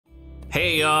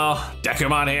Hey y'all,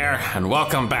 Dekumon here, and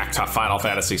welcome back to Final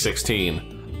Fantasy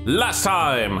XVI. Last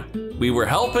time, we were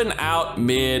helping out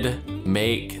Mid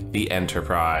make the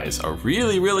Enterprise, a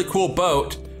really cool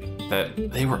boat that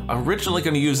they were originally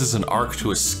going to use as an arc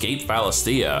to escape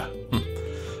Valisthea.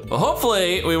 Well,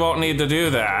 hopefully we won't need to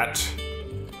do that,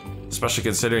 especially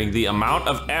considering the amount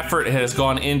of effort has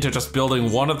gone into just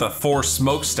building one of the 4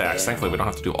 smokestacks. Thankfully, we don't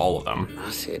have to do all of them.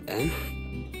 That's it then.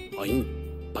 I'm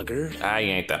buggered.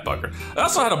 You ain't that bugger. I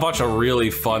also had a bunch of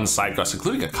really fun side quests,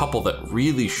 including a couple that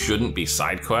really shouldn't be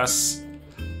side quests.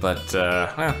 But,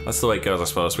 that's the way it goes, I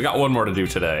suppose. We got one more to do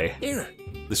today. Here.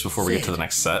 At least before we get to the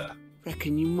next set.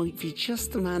 Reckon you might be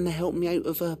just the man to help me out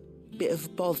of a bit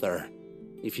of bother,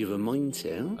 if you've a mind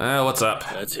to. What's up?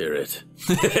 Let's hear it.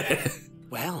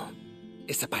 Well,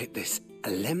 it's about this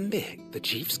alembic the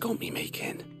chief's got me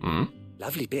making. Hmm?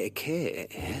 Lovely bit of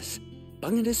kit it is.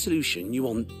 Bung in a solution you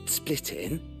want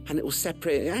splitting, and it will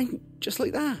separate it out, just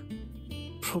like that.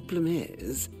 Problem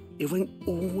is, it won't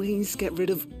always get rid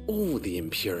of all the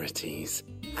impurities.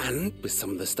 And with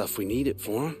some of the stuff we need it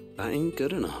for, that ain't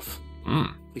good enough.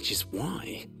 Which is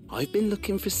why I've been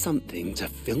looking for something to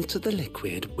filter the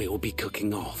liquid we'll be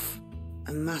cooking off.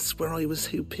 And that's where I was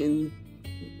hoping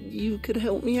you could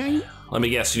help me out. Let me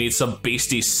guess, you need some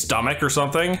beastie's stomach or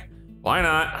something? Why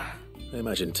not? I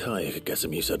imagine Ty could get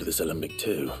some use out of this alembic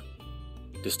too.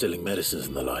 Distilling medicines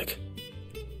and the like.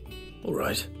 All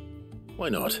right. Why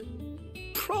not?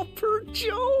 Proper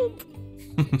job!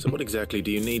 So what exactly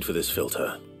do you need for this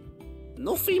filter?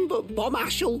 Nothing but bomb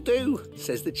ash'll do,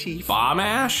 says the chief. Bomb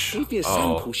ash? Gave me a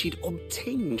sample she'd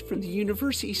obtained from the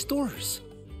university stores.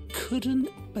 Couldn't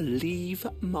believe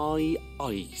my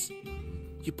eyes.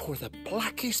 You pour the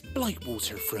blackest blight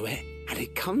water through it, and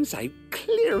it comes out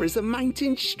clear as a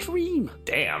mountain stream.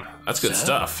 Damn, that's good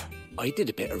stuff. I did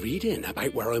a bit of reading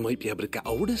about where I might be able to get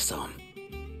hold of some.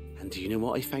 And do you know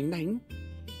what I found out?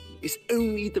 It's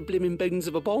only the blimmin' bones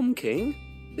of a bomb king.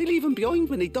 They leave them behind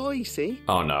when they die, see?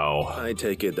 Oh no. I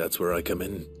take it that's where I come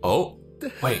in. Oh,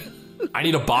 wait. I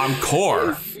need a bomb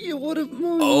core. If you wouldn't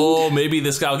mind. Oh, maybe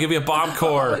this guy will give you a bomb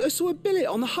core. I saw a billet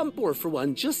on the hunt board for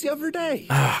one just the other day.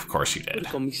 Of course you did. I'd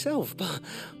have gone myself, but,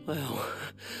 well,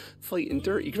 fighting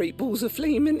dirty great balls of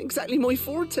flame isn't exactly my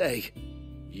forte.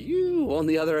 You, on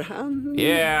the other hand...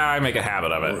 Yeah, I make a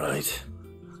habit of it. All right.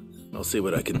 I'll see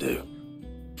what I can do.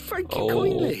 Thank you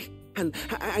kindly. And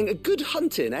good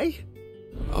hunting, eh?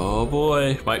 Oh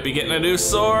boy, might be getting a new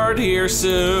sword here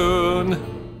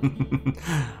soon.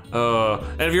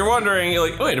 And if you're wondering, you're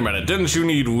like, wait a minute, didn't you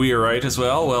need Weirite as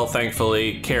well? Well,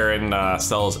 thankfully, Karen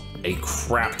sells a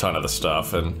crap ton of the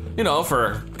stuff, and, you know,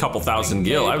 for a couple thousand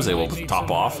gil, I was able to top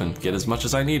off and get as much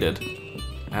as I needed.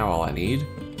 Now all I need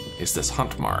is this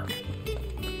hunt mark.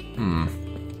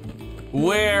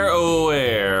 Where, oh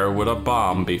where would a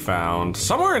bomb be found?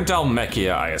 Somewhere in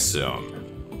Dalmekia, I assume.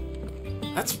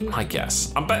 That's my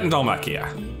guess. I'm betting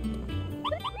Dalmekia.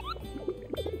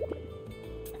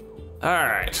 All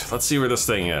right, let's see where this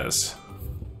thing is.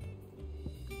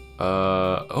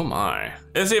 Oh my.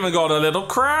 It's even got a little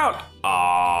crowd.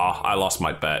 Ah, I lost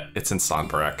my bet. It's in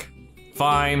Sanparek.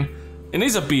 Fine. It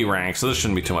needs a B rank, so this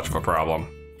shouldn't be too much of a problem.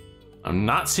 I'm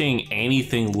not seeing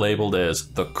anything labeled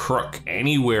as the Crook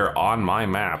anywhere on my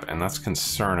map, and that's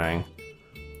concerning.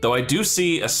 Though I do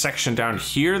see a section down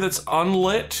here that's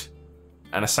unlit,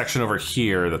 and a section over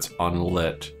here that's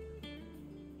unlit.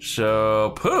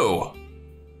 So, poo.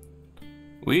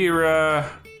 We're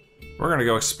gonna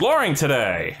go exploring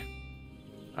today.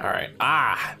 All right,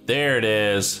 there it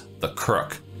is, the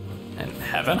Crook. And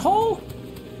Heaven Hall?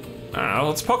 I don't know,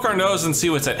 let's poke our nose and see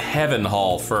what's at Heaven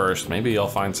Hall first. Maybe you'll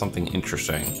find something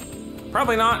interesting.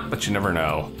 Probably not, but you never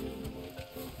know.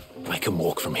 I can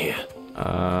walk from here.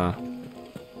 Oh,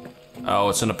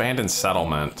 it's an abandoned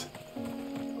settlement.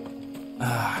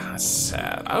 That's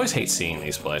sad. I always hate seeing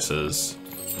these places.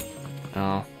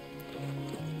 Oh.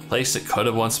 Place that could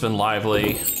have once been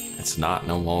lively, it's not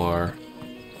no more.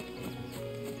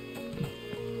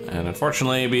 And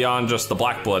unfortunately, beyond just the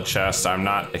black blood chest, I'm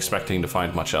not expecting to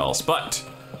find much else, but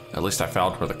at least I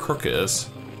found where the Crook is.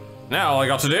 Now all I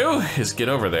got to do is get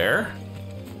over there.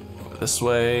 Go this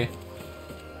way,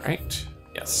 right?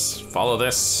 Yes, follow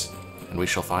this, and we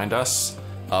shall find us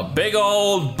a big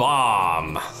old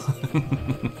bomb.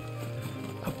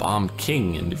 A bomb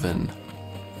king, even.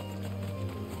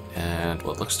 And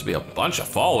what looks to be a bunch of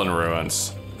fallen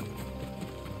ruins.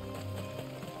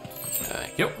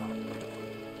 Thank you.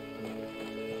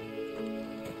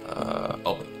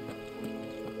 Oh.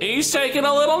 He's taking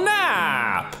a little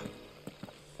nap!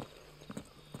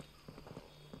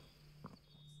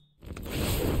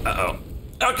 Uh-oh.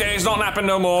 Okay, he's not napping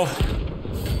no more.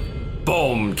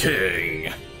 Bomb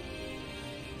King.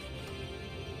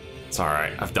 It's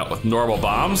alright, I've dealt with normal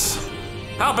bombs.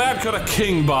 How bad could a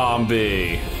king bomb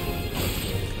be?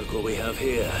 Look what we have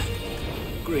here.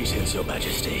 Greetings, Your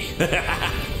Majesty.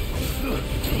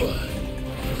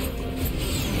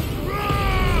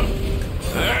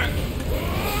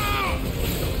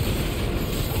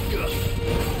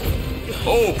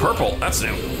 Oh, purple, that's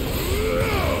new.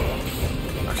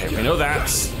 Okay, we know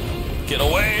that. Get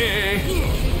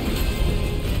away!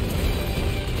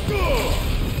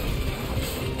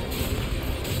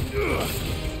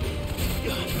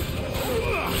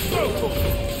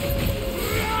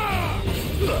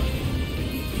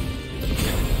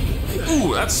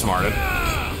 Ooh, that's smarted.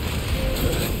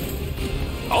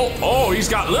 Oh, he's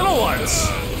got little ones.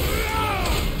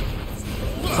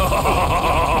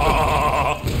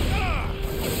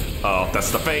 Oh,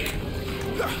 that's the fake.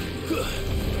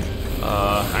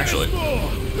 Actually,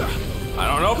 I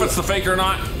don't know if it's the fake or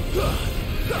not.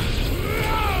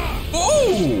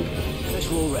 Ooh! Guess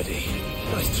we're all ready.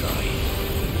 Nice try.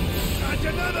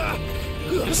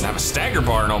 He doesn't have a stagger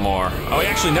bar no more. Oh, he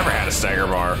actually never had a stagger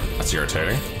bar. That's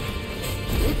irritating.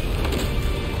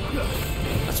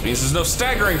 That means there's no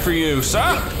staggering for you,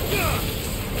 sir.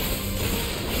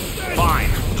 Fine,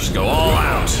 just go all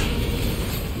out.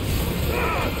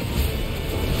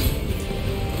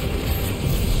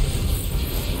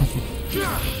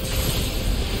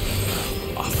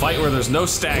 A fight where there's no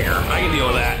stagger. I can deal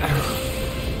with that.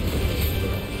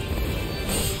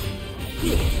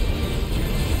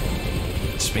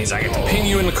 This means I get to pin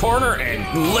you in the corner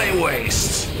and lay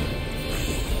waste.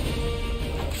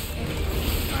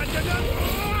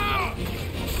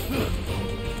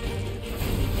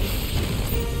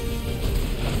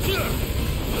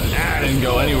 That didn't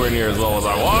go anywhere near as well as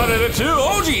I wanted it to.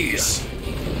 Oh, jeez.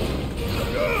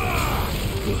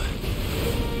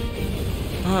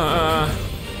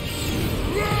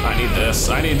 I need this.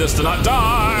 I need this to not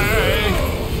die.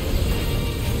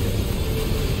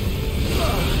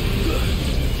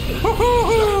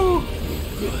 Woo-hoo-hoo.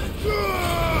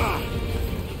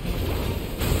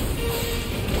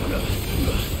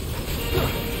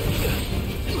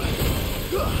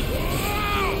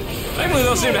 Thankfully,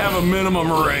 those seem to have a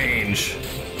minimum range.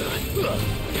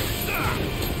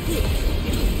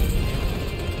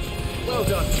 Well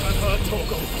done, Tramper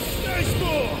Torgal. There's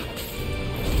more.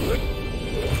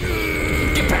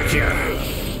 Get back here.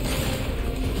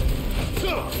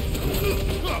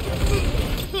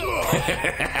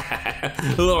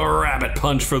 A little rabbit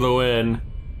punch for the win.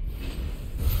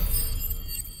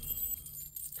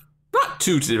 Not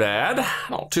too bad.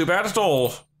 Not too bad at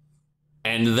all.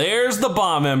 And there's the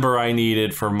bomb ember I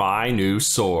needed for my new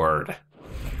sword.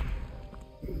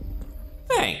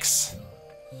 Thanks.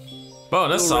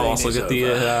 Bonus, I'll also get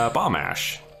the bomb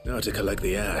ash. Now to collect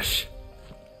the ash.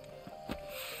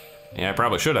 Yeah, I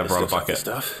probably should have brought a bucket.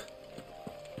 Stuff.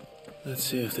 Let's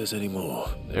see if there's any more.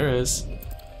 There is.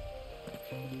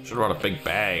 Should have brought a big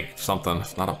bag, something,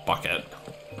 not a bucket.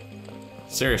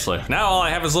 Seriously, now all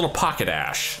I have is little pocket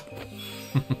ash.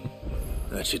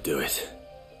 That should do it.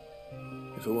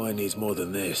 If Hawaii needs more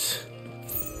than this,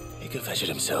 he can fetch it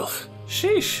himself.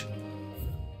 Sheesh.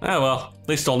 Ah well, at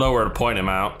least I'll know where to point him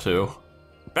out to.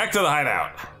 Back to the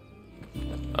hideout.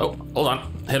 Oh, hold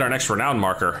on. Hit our next renown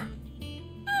marker.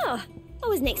 Oh, I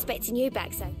wasn't expecting you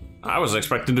back so. I was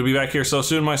expecting to be back here so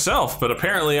soon myself, but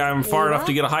apparently I'm far enough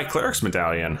to get a high cleric's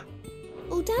medallion.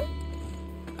 All done?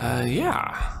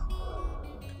 Yeah.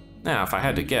 Now, if I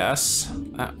had to guess,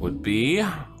 that would be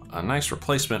a nice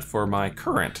replacement for my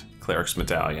current cleric's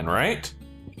medallion, right?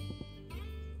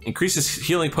 Increases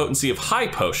healing potency of high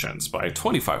potions by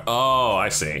 25. Oh, I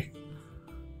see.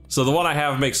 So the one I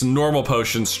have makes normal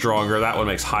potions stronger, that one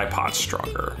makes high pots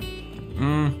stronger.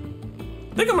 I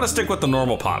think I'm gonna stick with the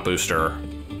normal pot booster.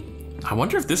 I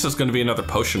wonder if this is gonna be another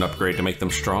potion upgrade to make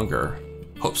them stronger.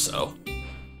 Hope so.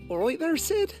 All right there,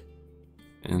 Sid.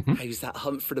 How's that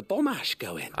hunt for the bomb ash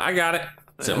going? I got it.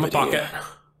 It's in my pocket.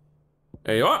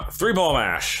 There you are, 3 bomb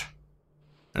ash.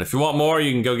 And if you want more,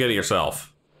 you can go get it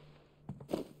yourself.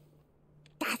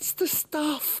 That's the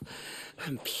stuff.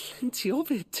 And plenty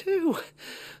of it, too.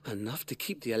 Enough to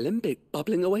keep the Olympic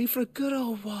bubbling away for a good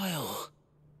old while.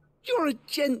 You're a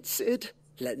gent, Sid.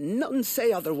 Let none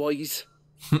say otherwise.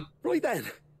 Right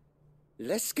then.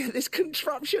 Let's get this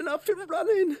contraption up and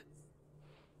running.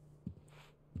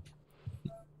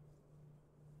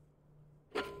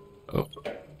 Oh.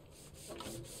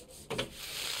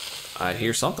 I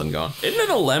hear something going. Isn't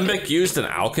an alembic used in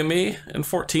alchemy in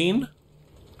 14?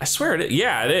 I swear it is.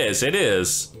 Yeah, it is. It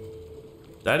is.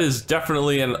 That is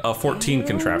definitely a 14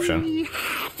 contraption. We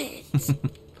have it.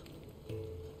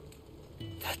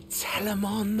 The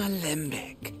Dekumon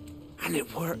Alembic. And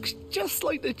it works just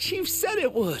like the chief said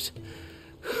it would.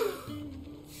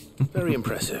 Very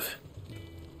impressive.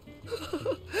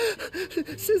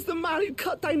 Says the man who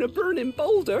cut down a burning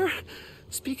boulder.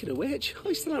 Speaking of which,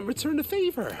 I still haven't returned the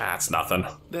favor. That's nothing.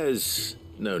 There's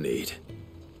no need.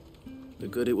 The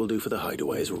good it will do for the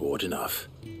hideaway is reward enough.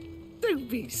 Don't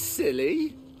be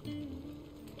silly.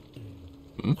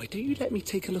 Why don't you let me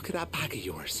take a look at that bag of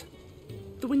yours?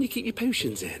 The one you keep your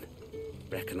potions in.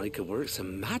 Reckon I could work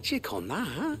some magic on that,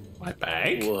 huh? My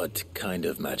bag? What kind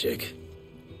of magic?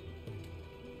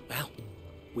 Well,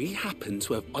 we happen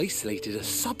to have isolated a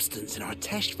substance in our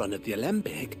test run of the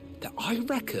Alembic that I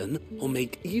reckon will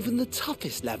make even the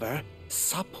toughest leather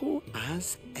supple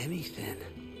as anything.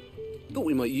 Thought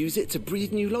we might use it to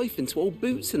breathe new life into old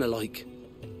boots and the like.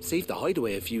 Save the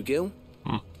hideaway a few gil.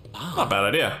 Not a bad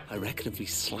idea. I reckon if we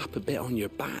slap a bit on your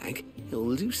bag, it'll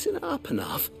loosen it up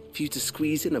enough for you to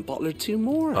squeeze in a bottle or two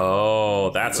more.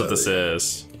 Oh, that's what this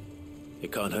is.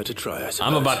 It can't hurt to try, I suppose.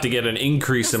 I'm about to get an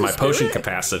increase in my That's the potion spirit.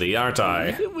 capacity, aren't I?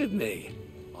 Leave it with me.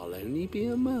 I'll only be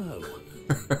a mo.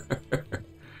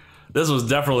 This was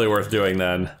definitely worth doing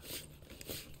then.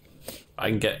 I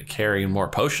can get carrying more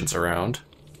potions around.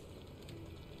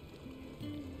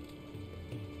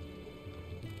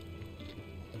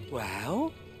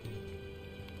 Well,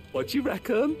 what do you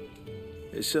reckon?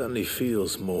 It certainly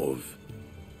feels more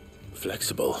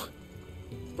flexible.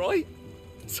 Right?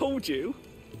 Told you.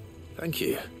 Thank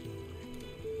you.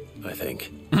 I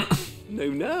think.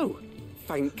 No.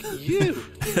 Thank you.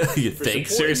 You for think? supporting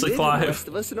Seriously, Lynn and the Clive? rest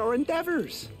of us in our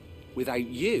endeavors. Without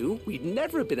you, we'd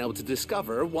never have been able to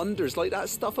discover wonders like that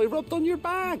stuff I rubbed on your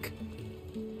bag.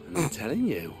 And I'm telling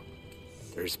you,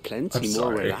 there's plenty I'm more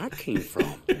sorry. where that came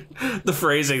from. The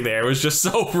phrasing there was just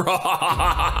so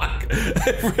wrong.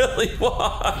 It really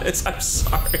was. I'm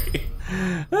sorry.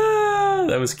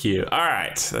 That was cute. All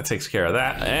right, that takes care of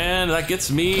that. And that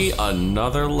gets me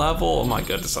another level. Oh my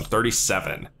goodness, I'm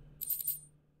 37.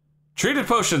 Treated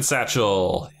potion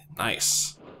satchel.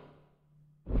 Nice.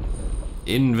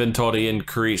 Inventory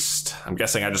increased. I'm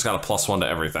guessing I just got a +1 to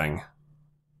everything.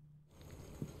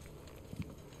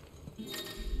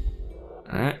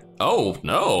 All right. Oh,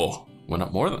 no. Went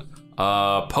up more than...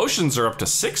 potions are up to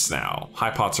 6 now.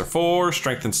 High pots are 4.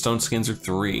 Strength and stone skins are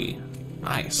 3.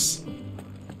 Nice.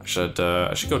 I should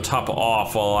go top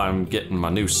off while I'm getting my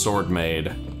new sword made.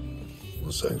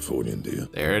 What's that for you, dear?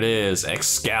 There it is.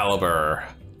 Excalibur.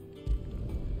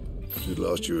 Should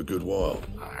last you a good while.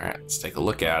 All right, let's take a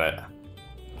look at it.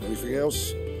 Anything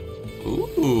else?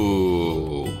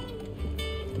 Ooh.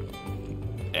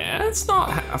 Yeah, it's not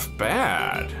half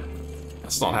bad.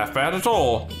 It's not half bad at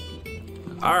all.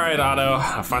 All right, Otto,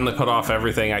 I finally put off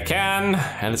everything I can,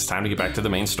 and it's time to get back to the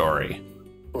main story.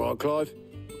 All right, Clive.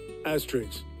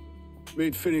 Asterix.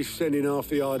 We'd finished sending half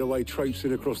the hideaway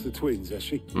traipsing across the twins, has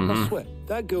she? I swear,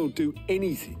 that girl'd do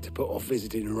anything to put off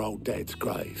visiting her old dad's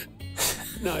grave.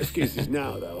 No excuses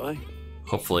now, though, eh?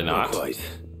 Hopefully Not not. quite.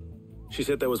 She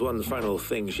said there was one final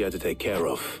thing she had to take care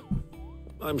of.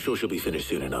 I'm sure she'll be finished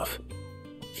soon enough.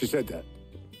 She said that,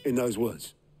 in those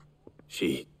words.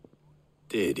 She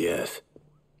did, yes.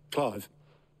 Clive,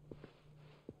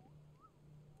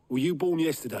 were you born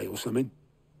yesterday or something?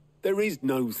 There is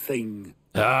no thing.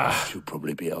 Ah, She'll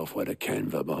probably be halfway to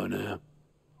Canva by now.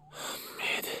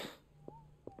 Mid.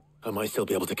 I might still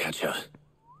be able to catch her.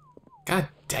 God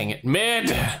dang it,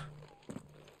 Mid!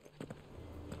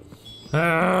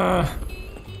 I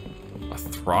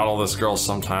throttle this girl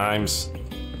sometimes.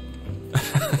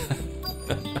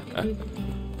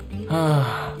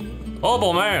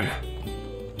 Horrible man!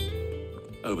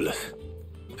 Obelith,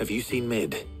 have you seen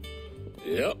Mid?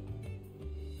 Yep.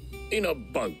 In a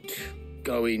boat,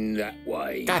 going that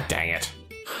way. God dang it.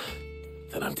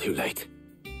 Then I'm too late.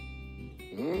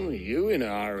 You in a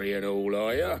hurry and all,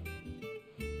 are you?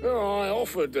 Oh, I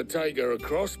offered to take her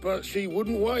across, but she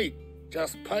wouldn't wait.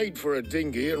 Just paid for a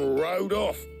dinghy and rowed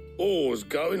off. Oars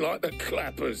going like the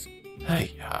clappers.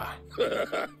 Hey,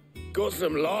 Got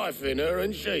some life in her,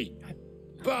 and she.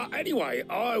 But anyway,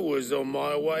 I was on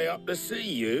my way up to see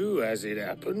you, as it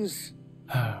happens.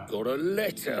 Got a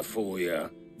letter for you.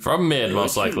 from Mid,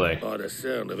 most likely. By the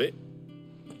sound of it.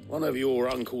 One of your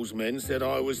uncle's men said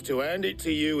I was to hand it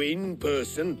to you in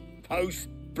person,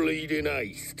 post-bleeding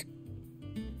haste.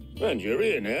 And you're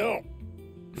here now.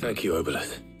 Thank you,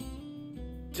 Obelith.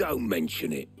 Don't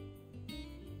mention it.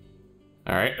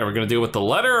 All right, are we gonna deal with the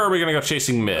letter, or are we gonna go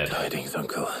chasing Mid? Tidings,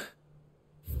 Uncle.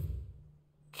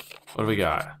 What do we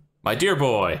got? My dear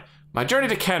boy, my journey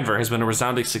to Canver has been a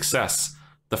resounding success.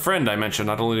 The friend I mentioned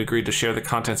not only agreed to share the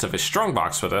contents of his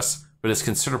strongbox with us, but his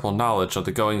considerable knowledge of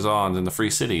the goings-on in the Free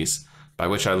Cities. by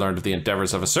which I learned of the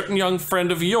endeavors of a certain young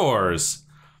friend of yours.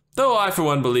 Though I for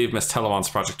one believe Miss Telemon's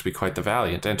project to be quite the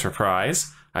valiant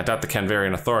enterprise, I doubt the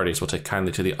Canvarian authorities will take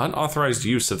kindly to the unauthorized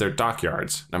use of their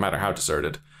dockyards, no matter how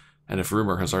deserted. And if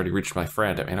rumor has already reached my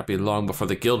friend, it may not be long before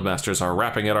the guildmasters are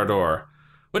rapping at our door.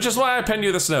 Which is why I pen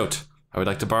you this note. I would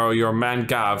like to borrow your man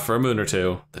Gav for a moon or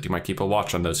two, that you might keep a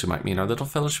watch on those who might mean our little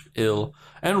fellowship ill,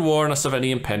 and warn us of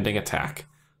any impending attack.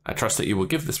 I trust that you will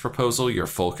give this proposal your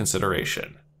full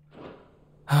consideration.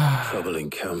 Trouble in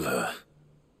Canva.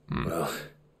 Well,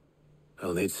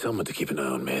 I'll need someone to keep an eye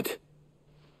on Mid.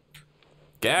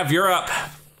 Gav, you're up.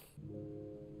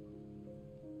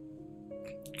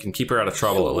 You can keep her out of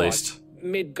trouble, at least.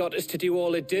 Mid got us to do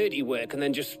all the dirty work and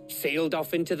then just sailed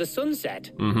off into the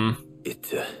sunset.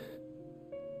 It,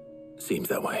 seems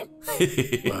that way.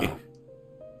 Well,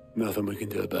 nothing we can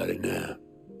do about it now.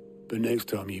 But next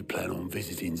time you plan on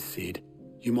visiting Sid,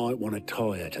 you might want to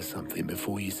tie her to something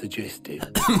before you suggest it.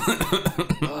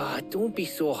 Don't be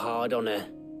so hard on her.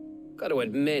 Got to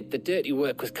admit, the dirty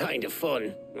work was kind of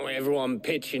fun. Everyone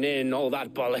pitching in, all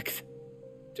that bollocks.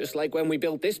 Just like when we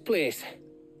built this place.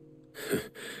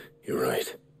 You're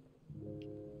right.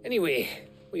 Anyway,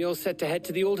 we all set to head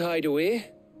to the old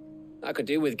hideaway. I could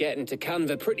do with getting to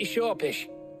Canva pretty sharpish.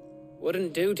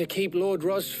 Wouldn't do to keep Lord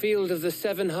Rosfield of the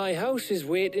Seven High Houses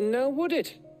waiting now, would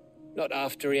it? Not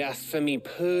after he asked for me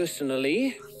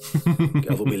personally.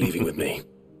 Gav will be leaving with me.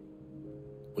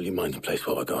 Will you mind the place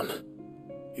while we're gone?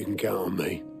 You can count on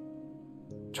me.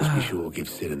 Just be sure to give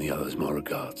Sid and the others my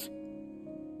regards.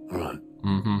 All right.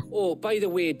 Oh, by the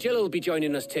way, Jill will be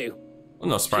joining us too. Well,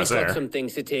 no surprise She's got there. some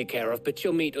things to take care of, but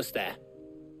she'll meet us there.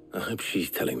 I hope she's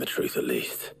telling the truth at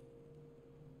least.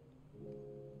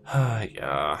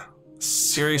 Yeah.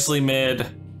 Seriously, Mid?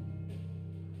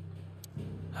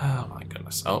 Oh my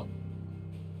goodness. Oh.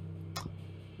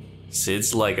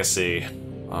 Sid's legacy.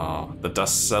 Oh, the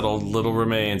dust-settled little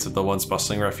remains of the once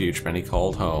bustling refuge many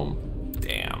called home.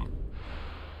 Damn.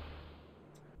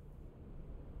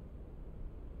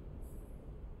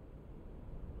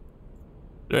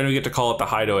 We don't even get to call it the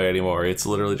hideaway anymore. It's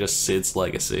literally just Sid's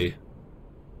legacy.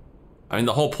 I mean,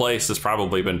 the whole place has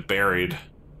probably been buried.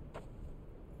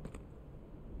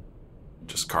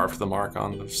 Just carved the mark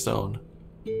on the stone.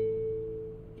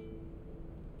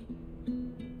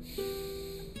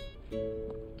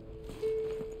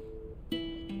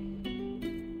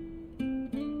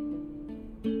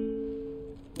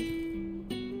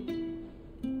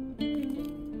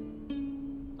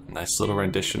 Nice little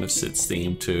rendition of Sid's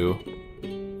theme, too.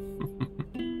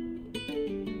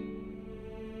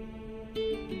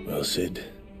 Well, Sid,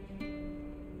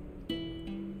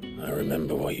 I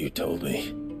remember what you told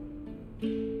me.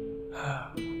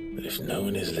 But if no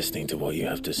one is listening to what you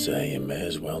have to say, you may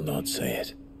as well not say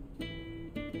it.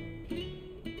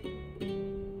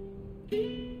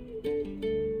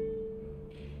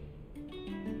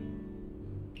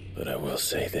 But I will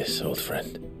say this, old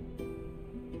friend.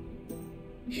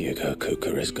 Hugo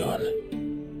Kuka is gone.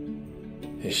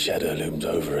 His shadow looms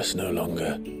over us no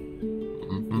longer.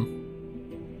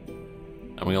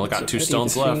 And we only got 2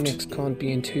 stones the left. Phoenix can't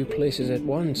be in 2 places at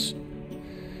once.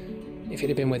 If he'd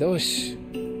have been with us,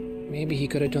 maybe he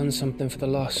could have done something for the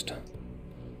lost.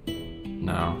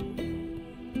 No.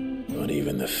 Not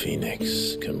even the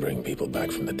Phoenix can bring people back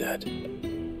from the dead.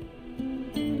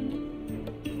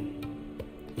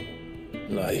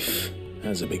 Life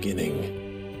has a beginning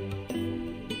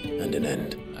and an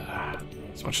end.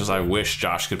 As much as I wish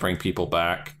Josh could bring people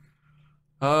back.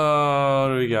 Oh,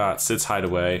 what do we got? Sid's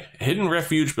hideaway. A hidden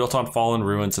refuge built on fallen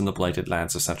ruins in the blighted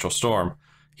lands of Central Storm.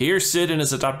 Here, Sid and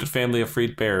his adopted family of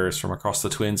freed bearers from across the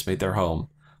Twins made their home.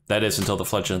 That is, until the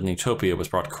fledgling Utopia was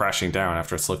brought crashing down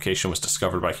after its location was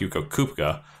discovered by Hugo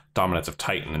Kupka, dominant of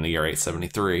Titan, in the year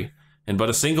 873. In but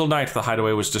a single night, the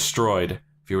hideaway was destroyed,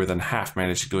 fewer than half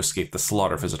managing to escape the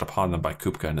slaughter visited upon them by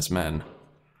Kupka and his men.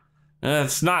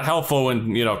 It's not helpful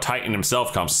when, Titan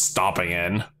himself comes stomping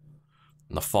in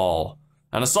the fall.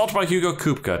 An assault by Hugo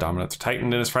Kupka, dominant of Titan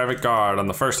and his private guard, on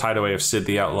the first hideaway of Sid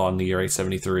the Outlaw in the year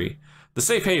 873. The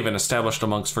safe haven, established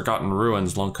amongst forgotten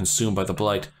ruins long consumed by the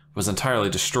Blight, was entirely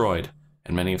destroyed,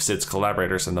 and many of Sid's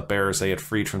collaborators and the bearers they had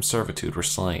freed from servitude were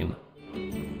slain.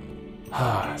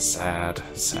 Ah, sad,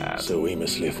 sad. So we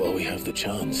must live while we have the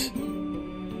chance.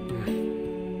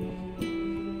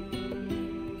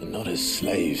 And not as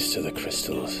slaves to the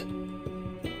crystals,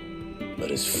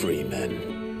 but as free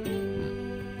men.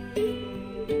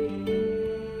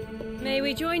 May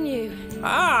we join you?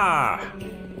 Ah!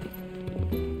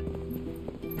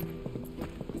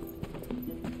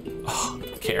 Oh,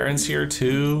 Karen's here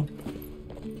too.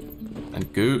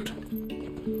 And Goot.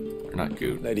 Or not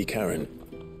Goot. Lady Karen,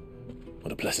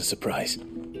 What a pleasant surprise.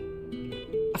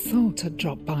 I thought I'd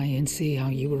drop by and see how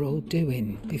you were all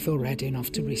doing before heading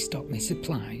off to restock my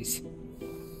supplies.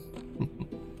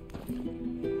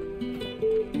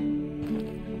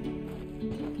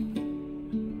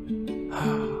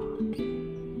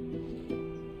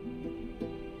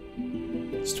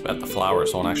 It's too bad the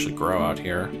flowers won't actually grow out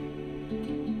here.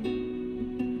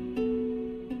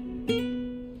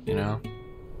 You know?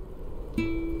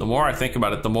 The more I think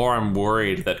about it, the more I'm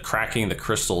worried that cracking the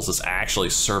crystals is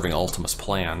actually serving Ultima's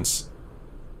plans.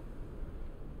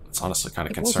 It's honestly kind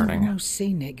of concerning. It wasn't the most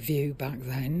scenic view back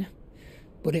then,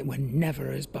 but it were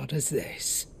never as bad as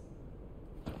this.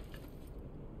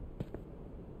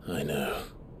 I know.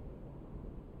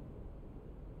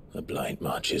 The Blight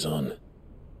marches on.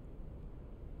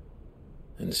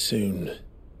 And soon,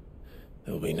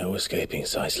 there will be no escaping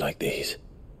sights like these.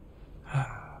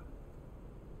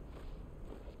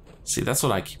 See, that's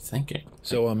what I keep thinking.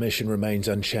 So our mission remains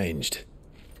unchanged.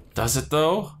 Does it,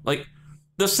 though? Like,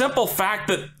 the simple fact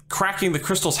that cracking the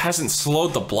crystals hasn't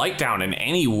slowed the Blight down in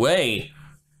any way,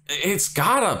 it's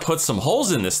gotta put some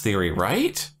holes in this theory,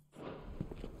 right?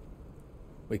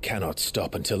 We cannot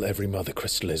stop until every Mother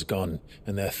Crystal is gone,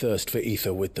 and their thirst for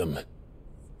ether with them.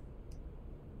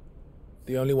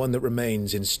 The only one that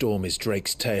remains in Storm is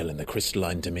Drake's tail in the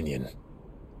Crystalline Dominion.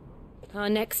 Our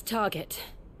next target.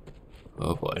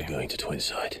 Oh boy. We're going to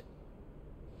Twinside.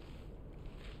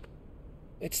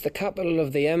 It's the capital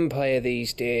of the Empire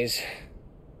these days.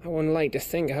 I wouldn't like to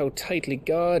think how tightly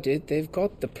guarded they've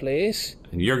got the place.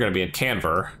 And you're gonna be in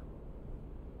Canver.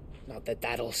 Not that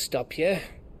that'll stop you,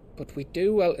 but we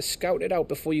do well to scout it out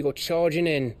before you go charging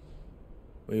in.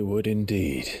 We would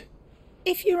indeed.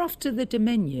 If you're off to the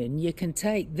Dominion, you can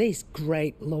take this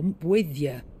great lump with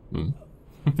you.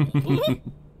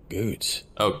 Goots.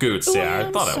 Oh, Goots, yeah,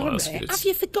 I thought it was sorry. Goots. Have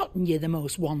you forgotten you're the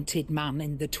most wanted man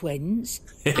in the Twins?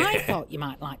 I thought you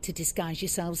might like to disguise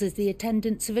yourselves as the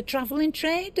attendants of a travelling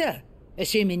trader,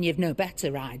 assuming you've no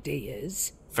better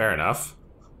ideas. Fair enough.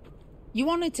 You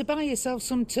wanted to buy yourself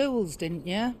some tools, didn't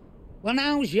you? Well,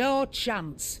 now's your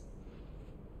chance.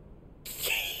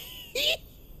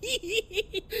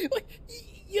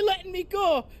 You're letting me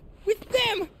go with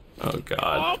them? Oh,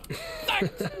 God. Oh,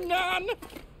 thanks, Nan.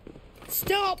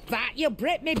 Stop that! You'll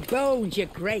break me bones, you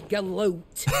great galoot.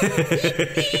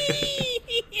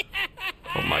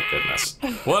 Oh, my goodness.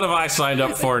 What have I signed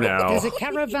up for now? There's a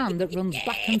caravan that runs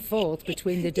back and forth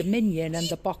between the Dominion and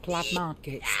the Bocklad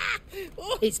markets.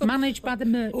 It's managed by the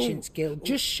Merchants Guild.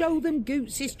 Just show them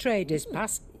GOETZ'S Traders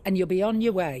Pass and you'll be on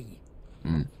your way.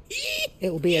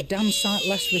 It'll be a damn sight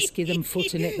less risky than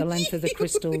footing it the length of the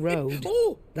Crystal Road.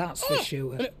 That's for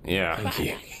sure. Yeah. Thank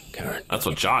you, Karen. That's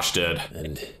what Josh did.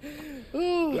 And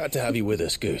glad to have you with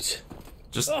us, Goots.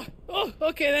 Just...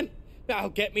 okay then. I'll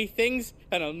get me things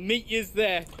and I'll meet yous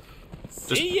there.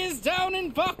 See yous down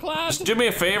in Bocklad. Just do me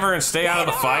a favor and stay out of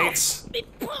the fights. Me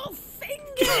poor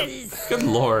fingers! Good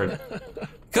lord.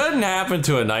 Couldn't happen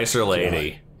to a nicer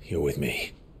lady. You're with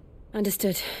me.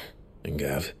 Understood. And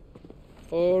Gav.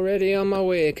 Already on my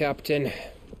way, Captain.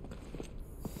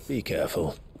 Be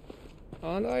careful.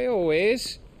 Aren't I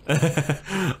always?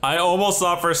 I almost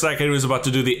thought for a second he was about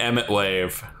to do the Emmett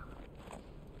wave.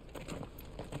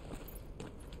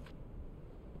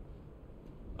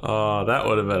 Oh, that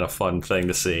would have been a fun thing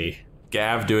to see.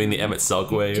 Gav doing the Emmett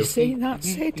Silk wave. Do you see that,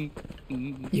 Sid?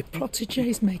 Your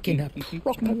protege's making a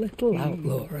proper little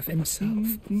outlaw of himself.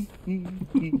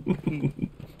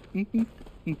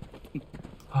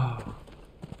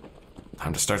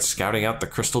 Time to start scouting out the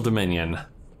Crystal Dominion.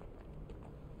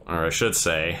 Or I should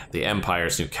say, the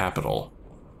Empire's new capital.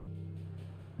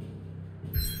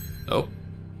 Oh.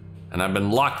 And I've been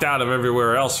locked out of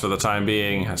everywhere else for the time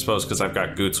being, I suppose because I've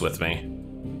got Goots with me.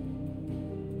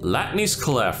 Latney's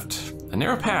Cleft, a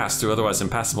narrow pass through otherwise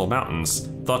impassable mountains,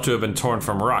 thought to have been torn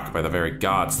from rock by the very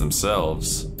gods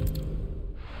themselves.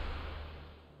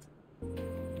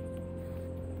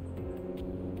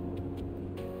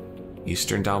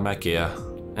 Eastern Dalmekia.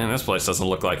 And this place doesn't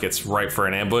look like it's ripe for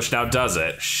an ambush now, does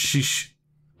it? Sheesh.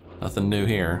 Nothing new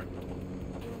here.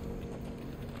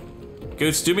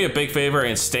 Goots, do me a big favor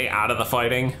and stay out of the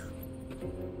fighting.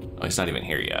 Oh, he's not even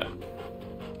here yet.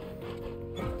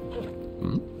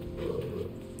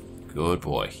 Good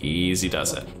boy. Easy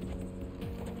does it.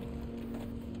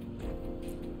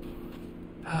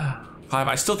 Clive,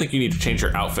 I still think you need to change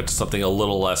your outfit to something a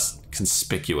little less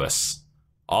conspicuous.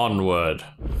 Onward.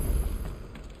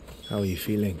 How are you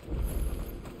feeling?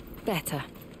 Better.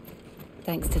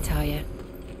 Thanks to Taya.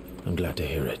 I'm glad to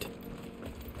hear it.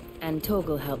 And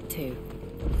Torgal helped too.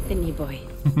 Didn't you, boy?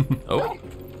 Oh.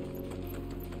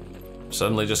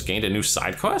 Suddenly just gained a new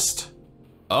side quest?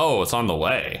 Oh, it's on the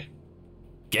way.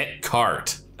 Get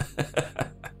cart.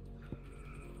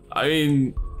 I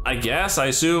mean, I guess, I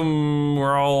assume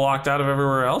we're all locked out of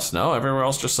everywhere else? No, everywhere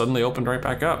else just suddenly opened right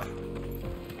back up.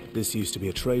 This used to be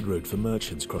a trade route for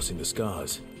merchants crossing the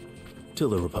Scars, till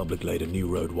the Republic laid a new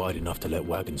road wide enough to let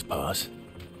wagons pass,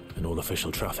 and all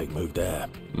official traffic moved there.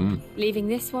 Leaving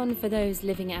this one for those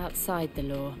living outside the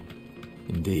law.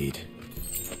 Indeed.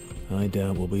 I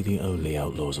doubt we'll be the only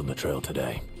outlaws on the trail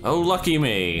today. Oh, lucky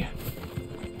me.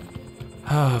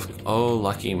 Oh,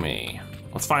 lucky me.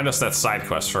 Let's find us that side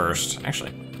quest first.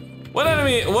 Actually, what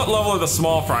level are the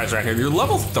small fries right here? You're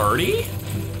level 30?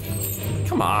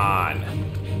 Come on.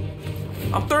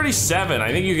 I'm 37.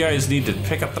 I think you guys need to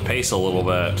pick up the pace a little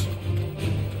bit.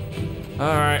 All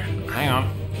right, hang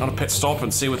on. I'm gonna pit stop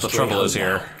and see what the trouble is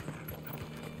here.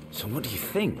 So what do you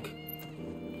think?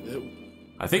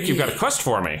 I think you've got a quest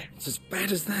for me. It's as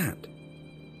bad as that.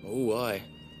 Oh, aye.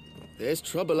 There's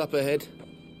trouble up ahead.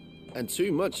 And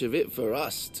too much of it for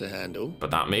us to handle. But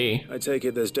not me. I take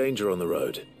it there's danger on the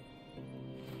road.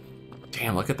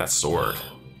 Damn, look at that sword.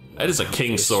 That is a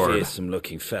king's sword.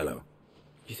 Fearsome-looking fellow.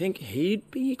 You think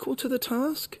he'd be equal to the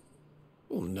task?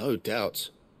 Well, no doubt.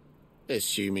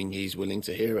 Assuming he's willing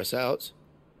to hear us out.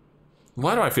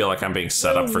 Why do I feel like I'm being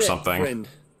set up for something? Friend.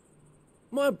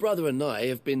 My brother and I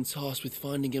have been tasked with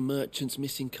finding a merchant's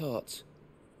missing cart.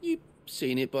 You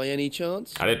seen it by any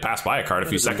chance? I did pass by a cart a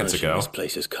few seconds ago.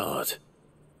 Misplace his cart.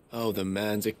 Oh, the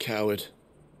man's a coward.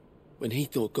 When he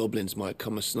thought goblins might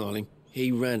come a-snarling,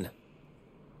 he ran,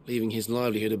 leaving his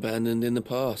livelihood abandoned in the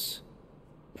pass.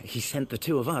 He sent the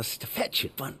two of us to fetch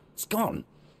it, but it's gone.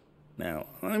 Now,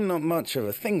 I'm not much of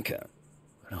a thinker,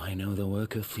 but I know the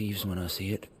work of thieves when I see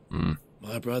it.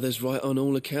 My brother's right on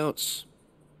all accounts.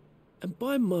 And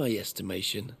by my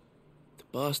estimation, the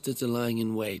bastards are lying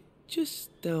in wait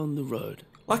just down the road.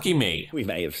 Lucky me. We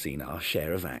may have seen our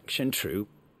share of action, true,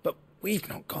 but we've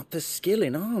not got the skill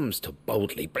in arms to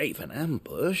boldly brave an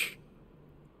ambush.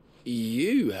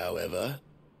 You, however,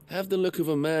 have the look of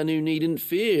a man who needn't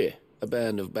fear a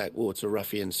band of backwater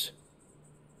ruffians.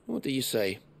 What do you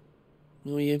say?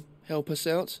 Will you help us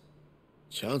out?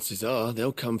 Chances are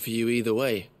they'll come for you either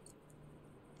way.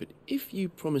 But if you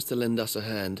promise to lend us a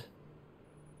hand,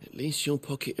 at least you'll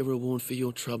pocket a reward for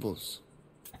your troubles.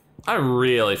 I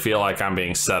really feel like I'm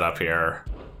being set up here.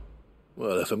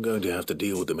 Well, if I'm going to have to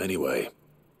deal with them anyway.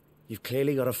 You've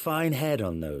clearly got a fine head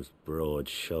on those broad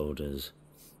shoulders.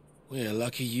 We're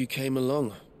lucky you came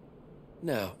along.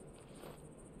 Now,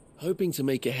 hoping to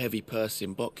make a heavy purse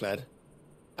in Bocklad,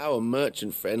 our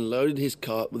merchant friend loaded his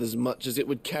cart with as much as it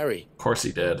would carry. Of course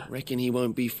he did. Reckon he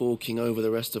won't be forking over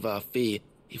the rest of our fee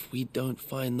if we don't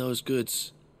find those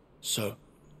goods. So,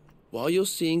 while you're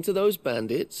seeing to those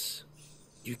bandits,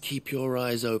 you keep your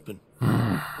eyes open.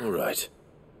 All right.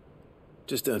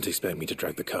 Just don't expect me to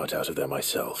drag the cart out of there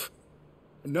myself.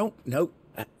 No.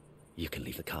 You can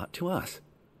leave the cart to us.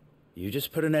 You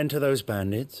just put an end to those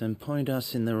bandits and point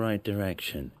us in the right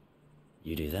direction.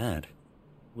 You do that,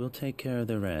 we'll take care of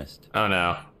the rest. Oh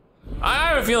no. I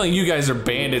have a feeling you guys are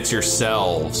bandits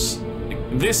yourselves.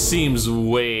 This seems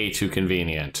way too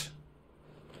convenient.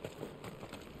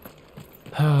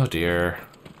 Oh dear.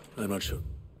 I'm not sure.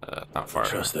 Not far.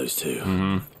 Trust those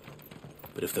two.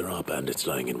 But if there are bandits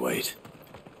lying in wait,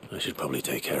 I should probably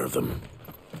take care of them.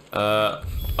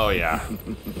 Oh yeah.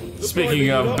 Speaking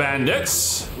of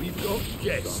bandits. We've got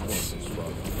guests.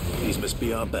 These must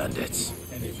be our bandits.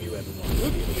 And if you ever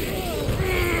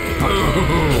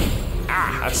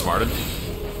Ah, that smarted.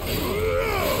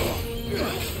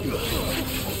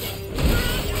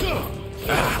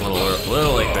 Ah, a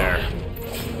little late there.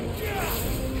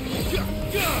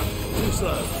 Too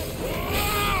slow.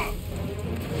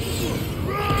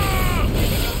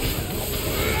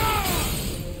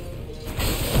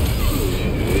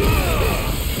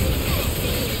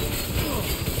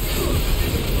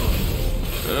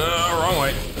 Wrong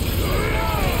way.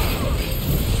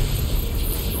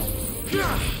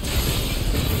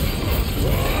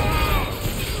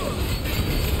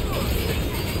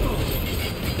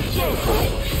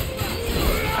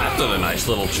 That did a nice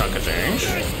little chunk of change.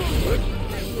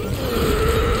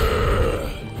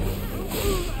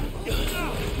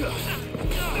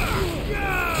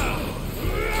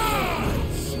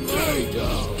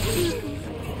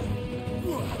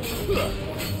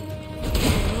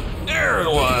 There it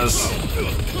was.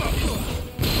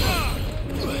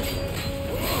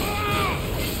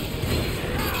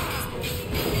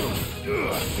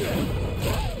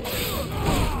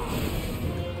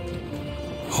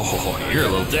 Oh, you're a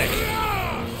little dick.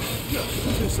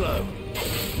 Too slow.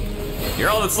 You're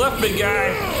all that's left, big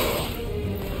guy.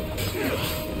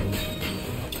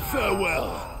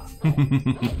 Farewell.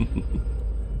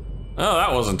 Oh,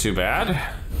 that wasn't too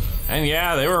bad. And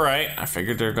yeah, they were right. I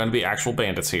figured there were going to be actual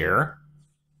bandits here.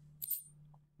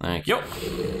 Thank you.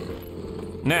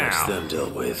 Now. That's them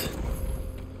dealt with.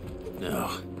 Now,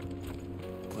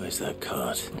 where's that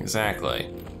cart? Exactly.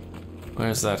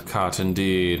 Where's that cart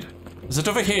indeed? Is it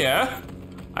over here?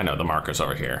 I know the marker's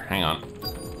over here. Hang on.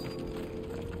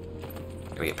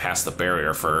 Gotta get past the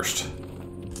barrier first.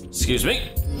 Excuse me.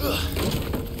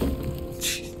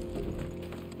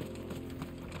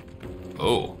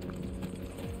 Oh.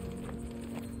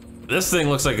 This thing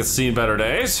looks like it's seen better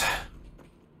days.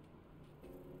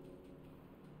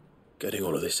 Getting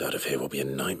all of this out of here will be a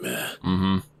nightmare.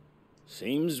 Mm-hmm.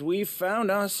 Seems we've found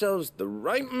ourselves the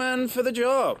right man for the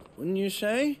job, wouldn't you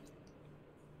say?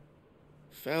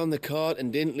 Found the cart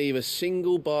and didn't leave a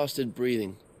single bastard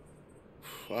breathing.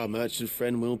 Our merchant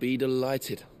friend will be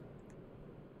delighted.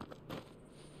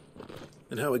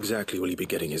 And how exactly will he be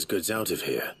getting his goods out of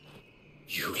here?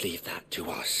 You leave that to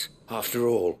us. After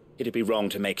all, it'd be wrong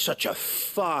to make such a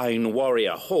fine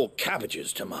warrior haul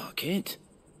cabbages to market.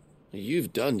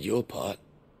 You've done your part.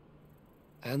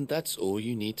 And that's all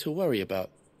you need to worry about.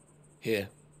 Here.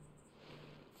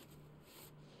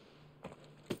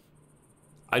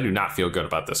 I do not feel good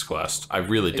about this quest. I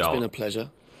really don't. It's been a pleasure.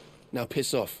 Now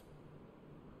piss off.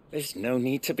 There's no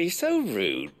need to be so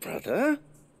rude, brother.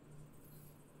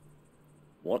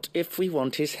 What if we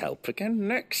want his help again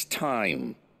next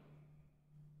time?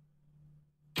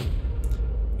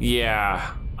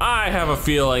 Yeah, I have a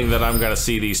feeling that I'm gonna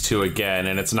see these two again,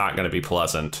 and it's not gonna be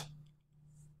pleasant.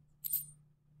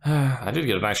 I did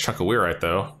get a nice chunk of wheelwright,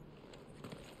 though.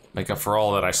 Make up for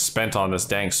all that I spent on this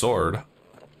dang sword.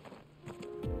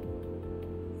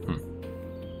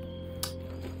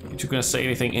 You two gonna say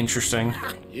anything interesting?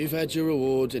 You've had your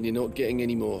reward, and you're not getting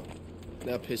any more.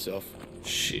 Now piss off.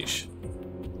 Sheesh.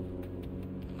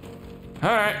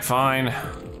 Alright, fine.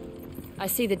 I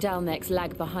see the Dalmex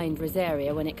lag behind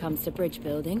Rosaria when it comes to bridge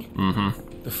building.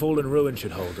 Mm-hmm. The fallen ruin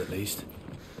should hold, at least.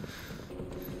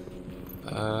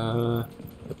 The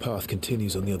path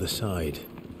continues on the other side.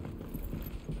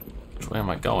 Which way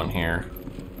am I going here?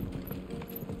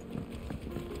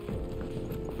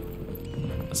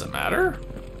 Does it matter?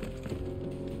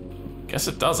 Guess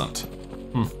it doesn't.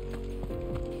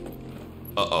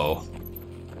 Uh-oh.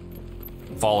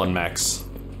 Fallen mechs.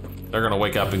 They're gonna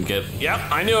wake up and get... Yep,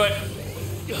 I knew it!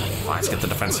 Fine, let's get the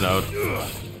defense node.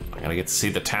 I'm gonna get to see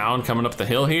the town coming up the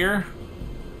hill here.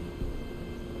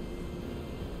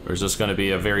 Or is this gonna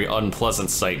be a very unpleasant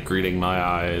sight greeting my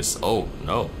eyes? Oh,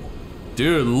 no.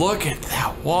 Dude, look at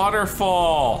that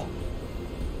waterfall!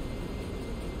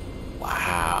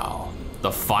 Wow.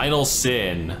 The final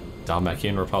sin.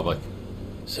 Dalmekian Republic.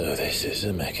 So this is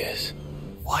Zemeckis.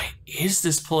 What is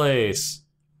this place?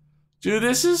 Dude,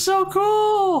 this is so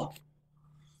cool!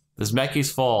 This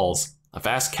Zemeckis Falls, a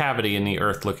vast cavity in the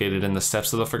earth located in the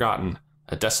Steppes of the Forgotten,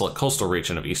 a desolate coastal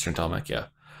region of eastern Dalmekia.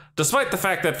 Despite the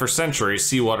fact that for centuries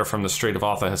seawater from the Strait of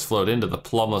Altha has flowed into the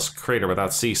plumbless crater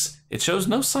without cease, it shows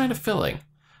no sign of filling.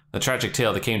 The tragic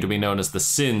tale that came to be known as the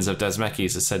Sins of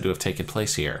Desmekis is said to have taken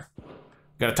place here.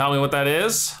 Gonna tell me what that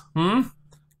is?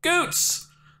 GOETZ'S!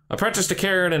 Apprentice to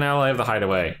Karen and ally of the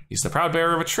Hideaway. He's the proud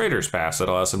bearer of a trader's pass that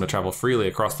allows him to travel freely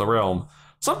across the realm,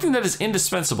 something that is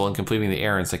indispensable in completing the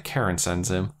errands that Karen sends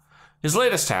him. His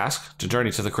latest task, to journey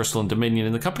to the Crystalline Dominion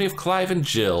in the company of Clive and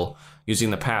Jill,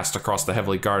 using the pass to cross the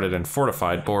heavily guarded and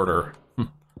fortified border.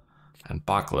 And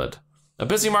Baklid, a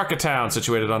busy market town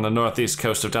situated on the northeast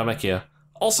coast of Dalmekia,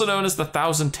 also known as the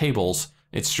Thousand Tables,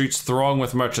 its streets throng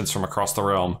with merchants from across the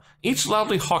realm, each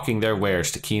loudly hawking their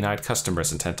wares to keen-eyed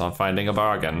customers intent on finding a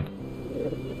bargain.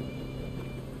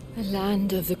 The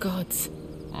land of the gods.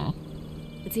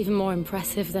 It's even more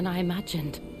impressive than I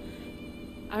imagined.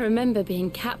 I remember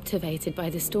being captivated by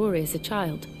the story as a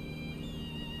child.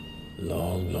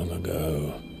 Long, long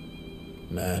ago,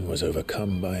 man was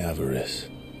overcome by avarice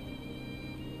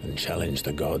and challenged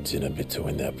the gods in a bid to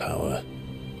win their power.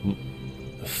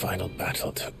 The final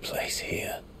battle took place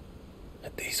here,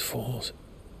 at these falls.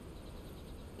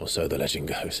 Or so the legend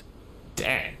goes.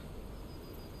 Dang.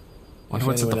 If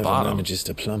What's at the anyone ever bottom? manages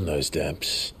to plumb those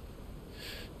depths,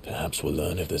 perhaps we'll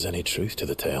learn if there's any truth to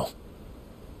the tale.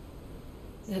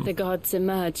 That the gods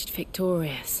emerged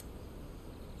victorious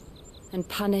and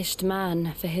punished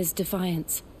man for his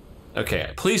defiance.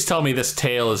 Okay, please tell me this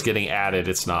tale is getting added.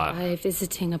 It's not. By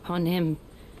visiting upon him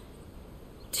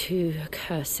 2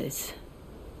 curses.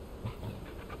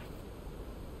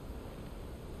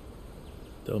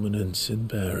 Dominance and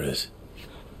bearers.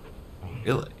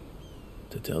 Really?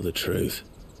 To tell the truth,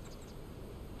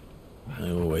 I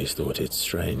always thought it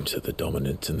strange that the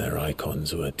dominant and their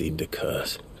Eikons were deemed a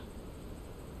curse.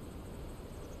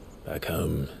 Back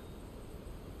home,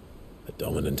 the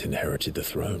dominant inherited the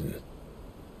throne.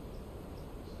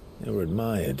 They were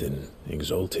admired and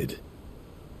exalted,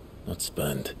 not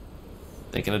spurned.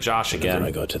 Thinking of Josh again. Whenever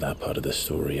I got to that part of the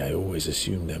story, I always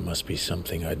assumed there must be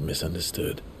something I'd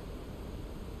misunderstood.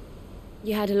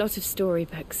 You had a lot of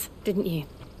storybooks, didn't you?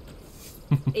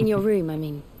 In your room, I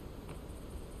mean.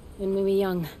 When we were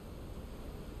young.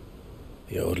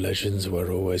 The old legends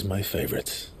were always my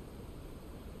favorites.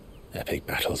 Epic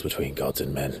battles between gods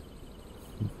and men.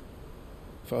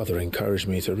 Father encouraged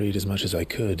me to read as much as I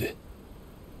could.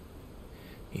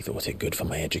 He thought it good for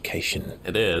my education.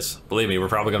 It is. Believe me, we're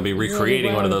probably going to be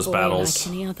recreating one of those battles.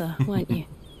 Like any other, weren't you?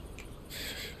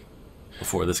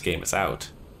 Before this game is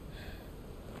out.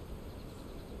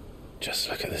 Just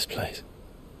look at this place.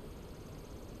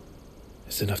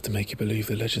 It's enough to make you believe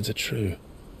the legends are true.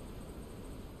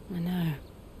 I know.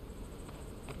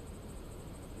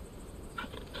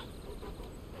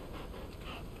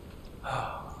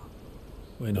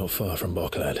 We're not far from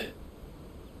Boklad.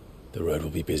 The road will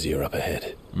be busier up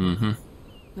ahead. Mm-hmm. And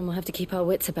we'll have to keep our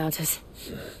wits about us.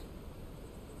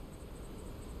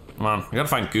 Come on, we gotta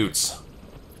find Goetz.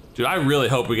 Dude, I really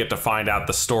hope we get to find out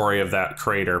the story of that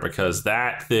crater, because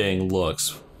that thing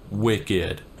looks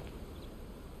wicked.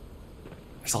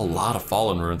 There's a lot of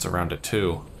fallen ruins around it,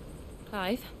 too.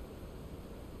 Clive?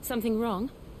 Something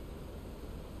wrong?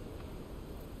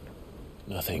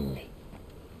 Nothing.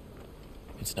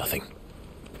 It's nothing.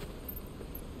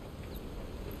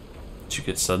 Did you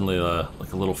get suddenly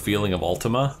like a little feeling of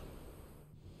Ultima?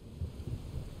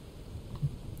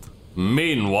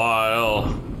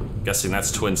 Meanwhile, guessing that's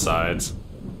Twin Sides.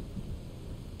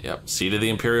 Yep, seat of the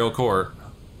Imperial Court.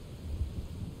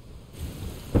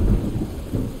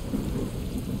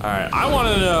 Alright, I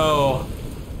want to know,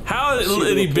 how did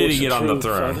Itty Bitty get on the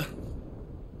throne? Father.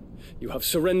 You have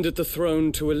surrendered the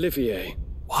throne to Olivier.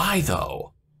 Why,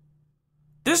 though?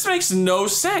 This makes no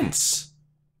sense.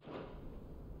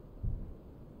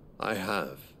 I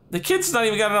have. The kid's not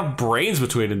even got enough brains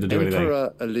between him to do anything.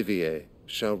 Emperor Olivier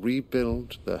shall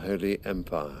rebuild the Holy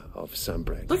Empire of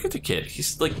Sanbreque. Look at the kid.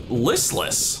 He's, like,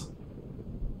 listless.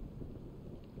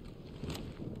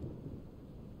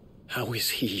 How is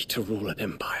he to rule an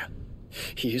empire?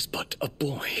 He is but a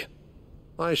boy.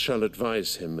 I shall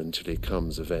advise him until he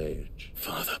comes of age.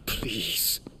 Father,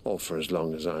 please. Or for as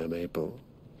long as I am able.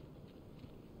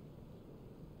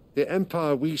 The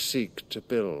empire we seek to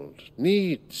build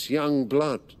needs young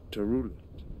blood to rule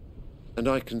it, and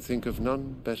I can think of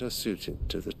none better suited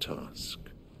to the task.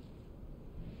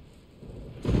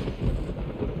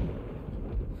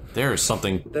 There is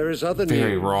something other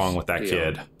very news, wrong with that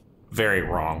Dion. kid. Very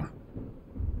wrong.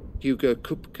 Hugo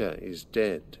Kupka is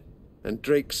dead, and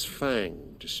Drake's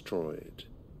Fang destroyed.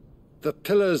 The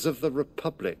pillars of the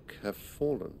Republic have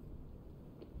fallen.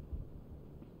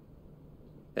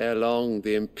 Ere long,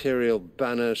 the Imperial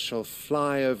banner shall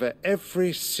fly over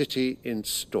every city in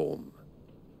storm.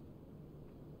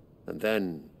 And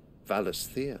then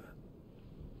Valisthea.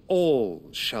 All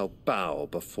shall bow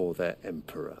before their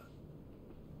Emperor.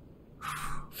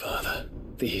 Father,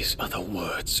 these are the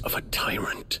words of a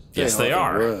tyrant. Yes, they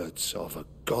are. The words of a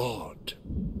god.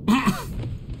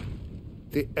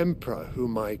 The Emperor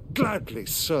whom I gladly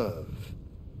serve.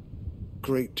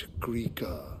 Great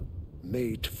Greeker,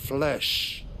 made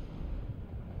flesh.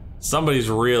 Somebody's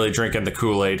really drinking the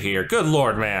Kool-Aid here. Good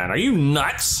Lord, man. Are you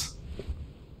nuts?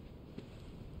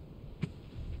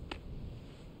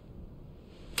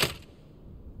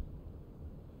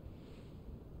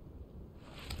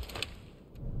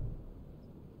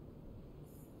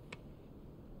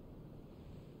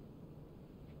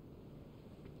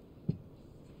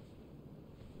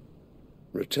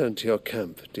 Return to your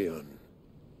camp, Dion,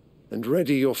 and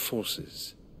ready your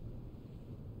forces.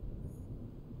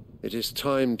 It is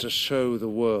time to show the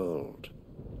world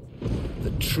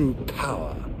the true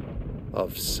power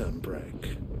of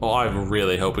Sanbreque. Well, I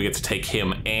really hope we get to take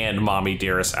him and Mommy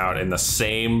Dearest out in the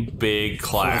same big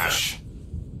clash.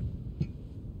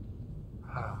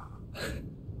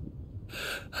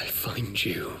 I find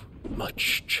you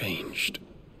much changed.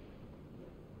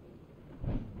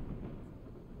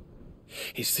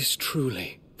 Is this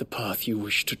truly the path you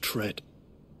wish to tread?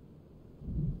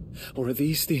 Or are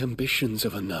these the ambitions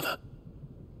of another?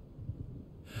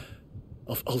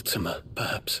 Of Ultima,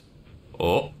 perhaps?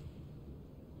 Oh.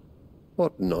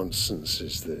 What nonsense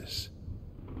is this?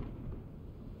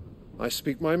 I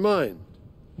speak my mind,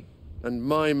 and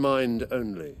my mind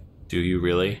only. Do you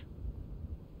really?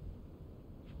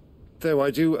 Though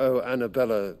I do owe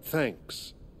Annabella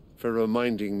thanks for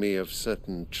reminding me of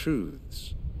certain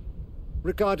truths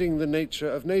regarding the nature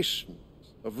of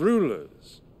nations, of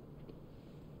rulers,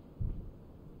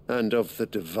 and of the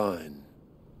divine.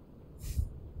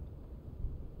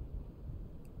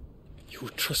 You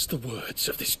trust the words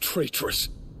of this traitress?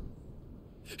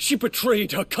 She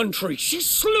betrayed her country. She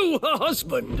slew her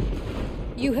husband.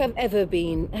 You have ever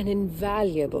been an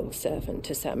invaluable servant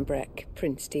to Sambrek,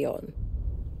 Prince Dion.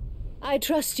 I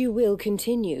trust you will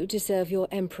continue to serve your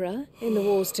emperor in the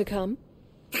wars to come.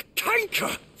 The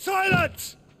canker!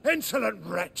 Silence! Insolent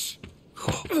wretch!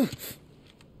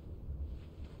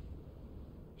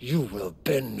 You will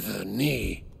bend the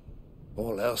knee.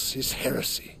 All else is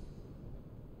heresy.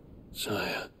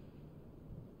 Sire,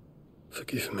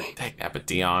 forgive me. Dang, but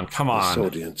Dion, come on. This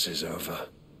audience is over.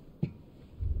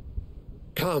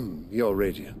 Come, your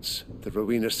radiance. The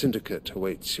Rowena Syndicate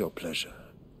awaits your pleasure.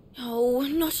 Oh,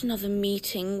 not another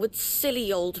meeting with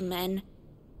silly old men.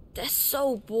 They're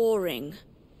so boring.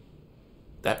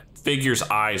 That figure's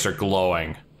eyes are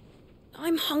glowing.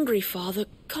 I'm hungry, Father.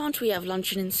 Can't we have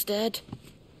luncheon instead?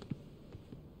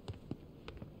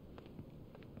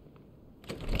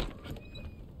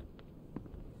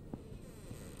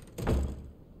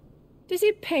 Does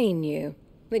it pain you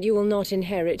that you will not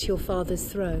inherit your father's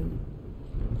throne?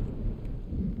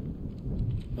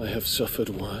 I have suffered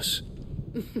worse.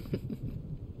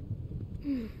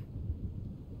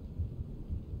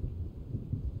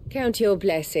 Count your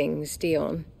blessings,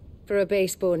 Dion. For a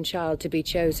base-born child to be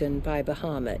chosen by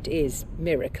Bahamut is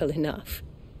miracle enough.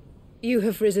 You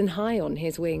have risen high on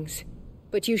his wings,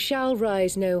 but you shall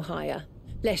rise no higher,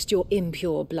 lest your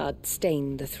impure blood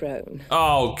stain the throne.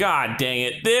 Oh, god dang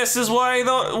it. This is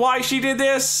why she did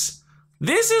this?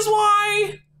 This is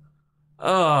why?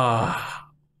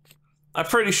 I'm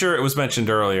pretty sure it was mentioned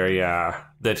earlier, yeah,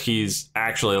 that he's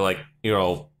actually like, you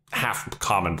know, half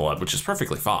common blood, which is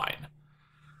perfectly fine.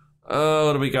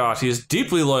 What do we got? He is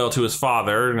deeply loyal to his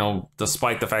father, you know,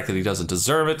 despite the fact that he doesn't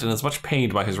deserve it, and is much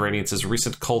pained by his Radiance's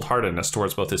recent cold-heartedness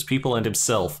towards both his people and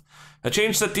himself. A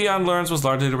change that Dion learns was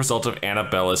largely the result of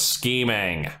Annabella's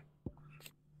scheming.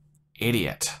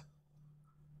 Idiot.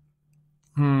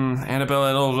 Annabella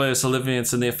and Olva's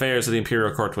allegiance in the affairs of the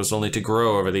Imperial Court was only to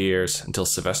grow over the years, until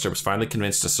Sylvester was finally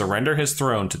convinced to surrender his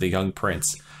throne to the young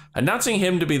prince, announcing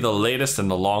him to be the latest in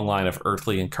the long line of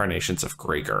earthly incarnations of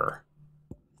Gregor.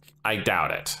 I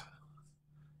doubt it.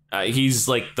 He's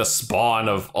like the spawn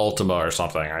of Ultima or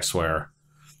something, I swear.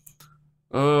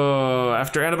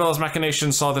 After Annabella's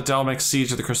machinations saw the Dalmec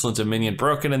siege of the Crystalline Dominion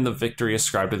broken and the victory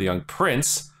ascribed to the young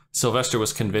prince, Sylvester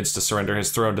was convinced to surrender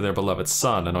his throne to their beloved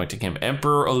son, anointing him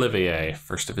Emperor Olivier,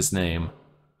 first of his name.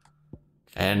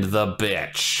 And the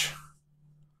bitch.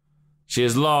 She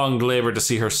has long labored to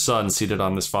see her son seated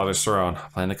on this father's throne, a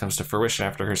plan that comes to fruition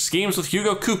after her schemes with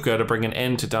Hugo Kupka to bring an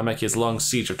end to Dalmecia's long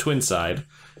siege of Twinside,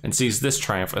 and sees this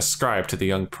triumph ascribed to the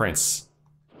young prince.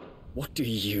 What do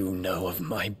you know of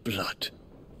my blood?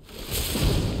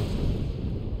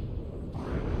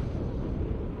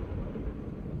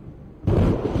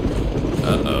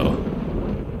 Uh-oh.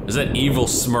 Is that evil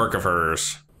smirk of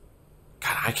hers?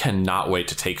 God, I cannot wait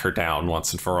to take her down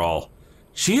once and for all.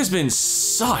 She has been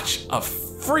such a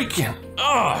freaking...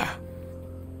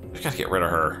 We gotta get rid of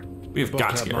her. We've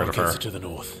got to get rid of her. To the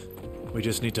north. We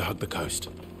just need to hug the coast.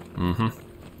 Mm-hmm.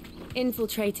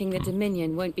 Infiltrating the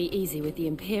Dominion won't be easy with the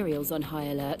Imperials on high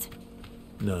alert.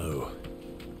 No.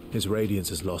 His Radiance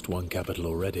has lost one capital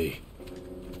already.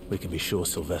 We can be sure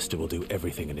Sylvester will do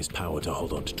everything in his power to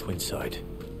hold on to Twinside.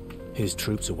 His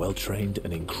troops are well-trained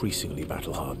and increasingly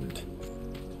battle-hardened.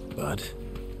 But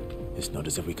it's not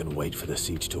as if we can wait for the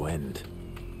siege to end.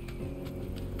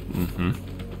 Mm-hmm.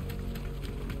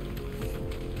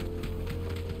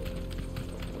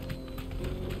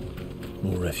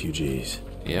 More refugees.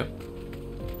 Yep.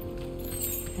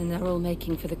 And they're all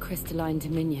making for the Crystalline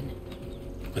Dominion.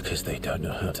 Because they don't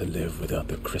know how to live without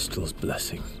the crystal's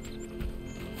blessing.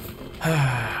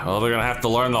 Well, they're gonna have to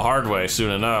learn the hard way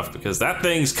soon enough, because that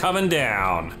thing's coming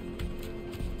down.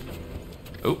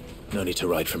 Oh. No need to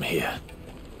ride from here.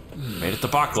 Made it to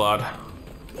Baklad.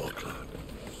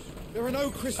 There are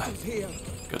no crystals here.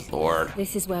 Good lord.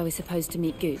 This is where we're supposed to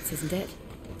meet GOETZ'S, isn't it?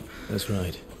 That's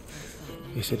right.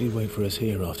 He said he'd wait for us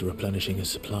here after replenishing his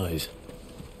supplies.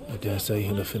 I dare say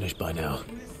he'll have finished by now.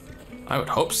 I would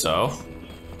hope so.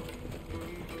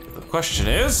 The question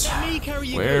is,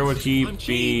 where would he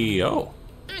be? Oh,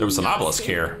 there was an obelisk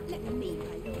here.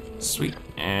 Sweet.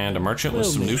 And a merchant with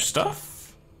some new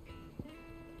stuff?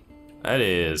 That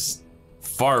is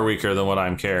far weaker than what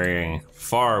I'm carrying.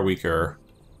 Far weaker.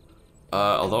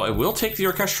 Although I will take the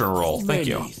orchestrion roll. Thank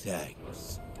you.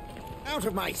 Thanks. Out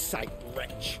of my sight,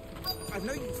 wretch. I've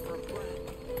no use for a plan.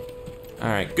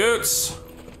 Alright, Goots.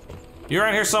 You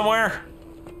around here somewhere?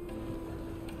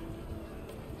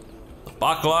 The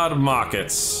Backlad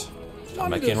Markets.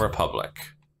 Namekian Republic.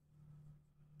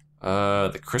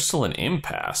 The Crystalline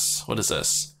Impasse. What is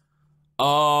this?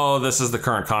 Oh, this is the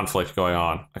current conflict going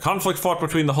on. A conflict fought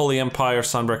between the Holy Empire,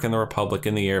 Sanbreque, and the Republic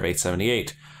in the year of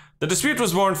 878. The dispute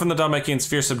was born from the Namekians'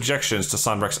 fierce objections to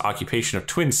Sanbreque's occupation of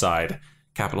Twinside,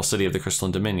 capital city of the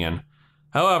Crystalline Dominion.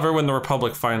 However, when the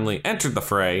Republic finally entered the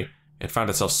fray, it found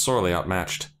itself sorely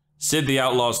outmatched. Cid the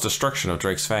Outlaw's destruction of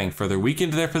Drake's Fang further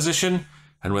weakened their position,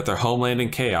 and with their homeland in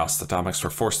chaos, the Dominics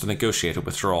were forced to negotiate a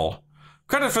withdrawal.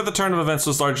 Credit for the turn of events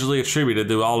was largely attributed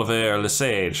to Oliver Le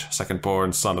Sage,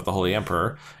 second-born son of the Holy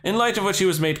Emperor, in light of which he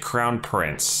was made Crown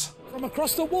Prince. From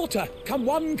across the water, come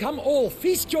one, come all,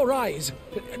 feast your eyes.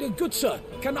 Good sir,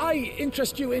 can I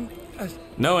interest you in...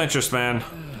 No interest, man.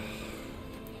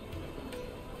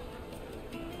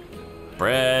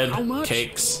 Bread, how much?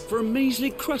 Cakes. For a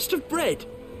measly crust of bread?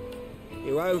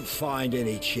 You won't find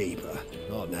any cheaper,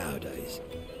 not nowadays.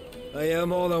 But you're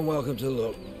more than welcome to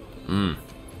look.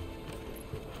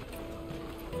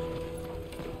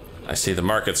 I see the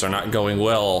markets are not going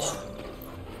well.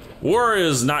 War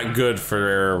is not good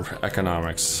for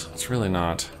economics. It's really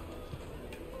not.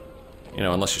 You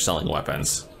know, unless you're selling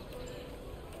weapons.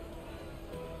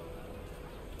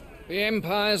 The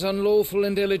Empire's unlawful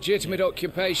and illegitimate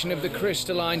occupation of the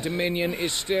Crystalline Dominion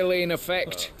is still in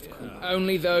effect.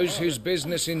 Only those whose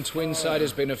business in Twinside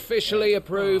has been officially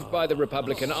approved by the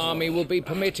Republican Army will be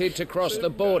permitted to cross the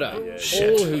border.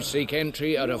 Shit. All who seek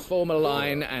entry are to form a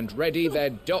line and ready their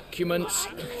documents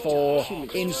for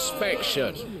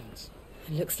inspection.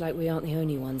 It looks like we aren't the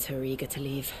only ones who are eager to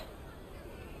leave.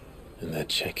 And they're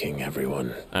checking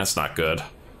everyone. That's not good.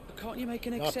 Can't you make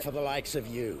an Not for the likes of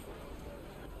you.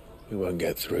 We won't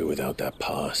get through without that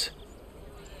pass.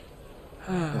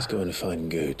 Let's go and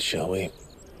find Goetz, shall we?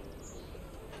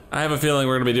 I have a feeling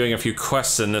we're going to be doing a few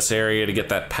quests in this area to get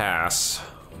that pass.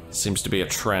 Seems to be a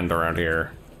trend around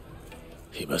here.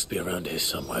 He must be around here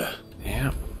somewhere.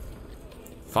 Yeah.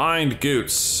 Find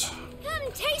Goetz.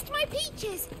 Come taste my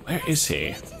peaches. Where is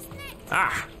he?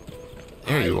 Ah!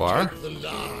 There you are. The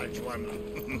large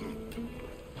one.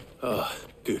 Ah,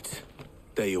 Goetz.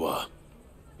 There you are.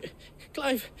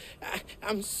 Clive,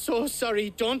 I'm so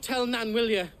sorry. Don't tell Nan, will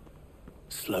you?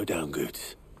 Slow down,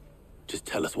 Goetz. Just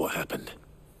tell us what happened.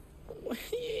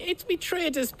 It's me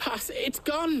trader's pass. It's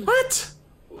gone. What?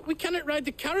 We cannot ride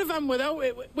the caravan without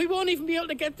it. We won't even be able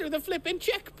to get through the flipping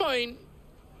checkpoint.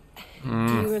 Do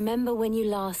you remember when you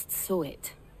last saw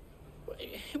it?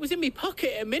 It was in my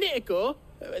pocket a minute ago.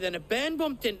 Then a bairn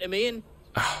bumped into me and...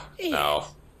 No.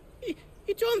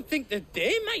 You don't think that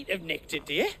they might have nicked it,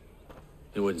 do you?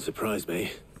 It wouldn't surprise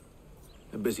me.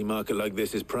 A busy market like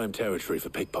this is prime territory for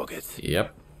pickpockets.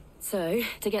 Yep. So,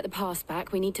 to get the pass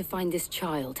back, we need to find this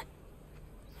child.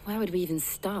 Where would we even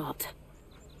start?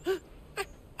 I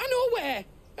know where!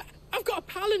 I've got a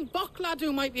pal in Backlad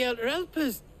who might be able to help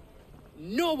us.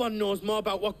 No one knows more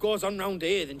about what goes on round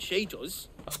here than she does.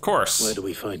 Of course. Where do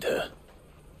we find her?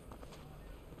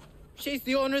 She's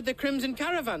the owner of the Crimson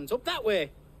Caravans, up that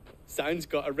way. Sign's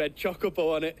got a red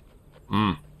chocobo on it.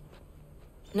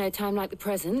 No time like the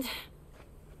present.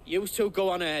 You two go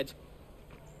on ahead.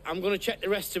 I'm gonna check the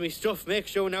rest of my stuff, make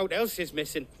sure naught else is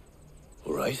missing.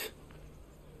 All right.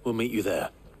 We'll meet you there.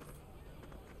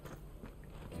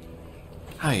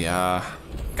 Hiya.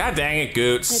 God dang it,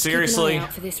 Goetz. Let's Seriously? keep an eye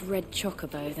out for this red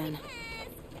chocobo, then.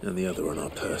 And the other on our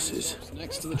purses.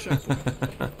 Next to the chapel.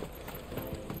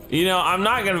 You know, I'm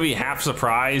not going to be half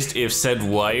surprised if said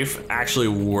wife actually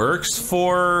works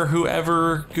for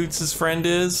whoever Goetz's friend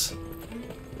is.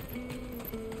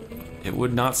 It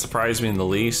would not surprise me in the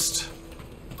least.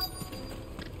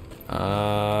 Red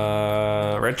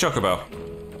Chocobo.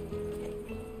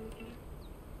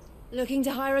 Looking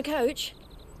to hire a coach?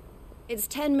 It's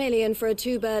 10 million for a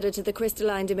two-birder to the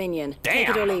Crystalline Dominion. Damn. Take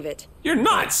it or leave it. You're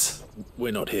nuts!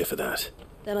 We're not here for that.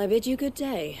 Then I bid you good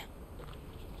day.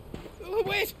 Oh,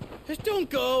 wait! Don't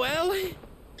go, El.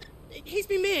 He's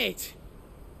me mate.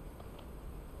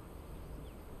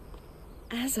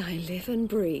 As I live and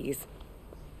breathe.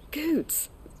 Goetz,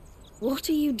 what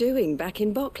are you doing back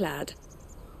in Backlad?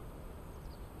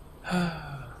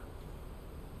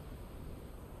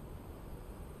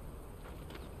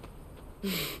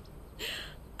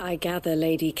 I gather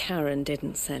Lady Karen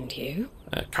didn't send you.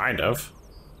 Kind of,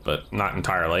 but not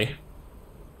entirely.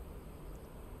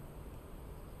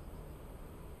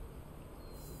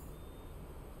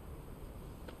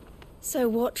 So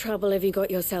what trouble have you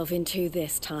got yourself into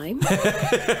this time?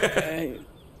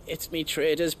 It's me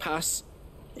trader's pass.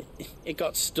 It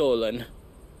got stolen.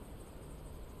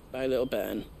 by little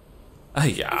Ben.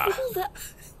 Yeah.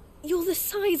 You're the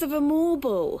size of a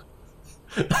marble.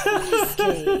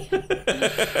 Honestly.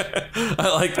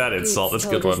 I like that insult. That's a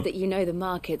good one. That you know the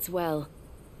markets well.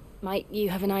 Might you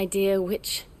have an idea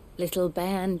which little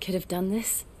bairn could have done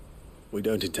this? We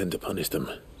don't intend to punish them.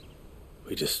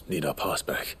 We just need our pass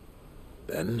back.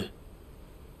 Then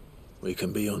we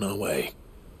can be on our way.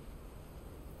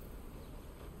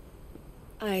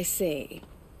 I see.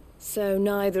 So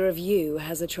neither of you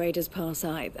has a trader's pass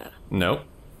either? Nope.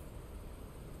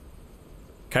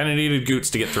 Kinda needed Goots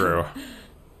to get through.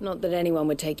 Not that anyone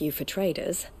would take you for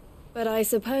traders, but I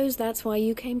suppose that's why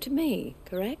you came to me,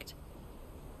 correct?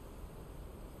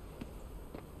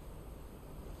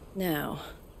 Now,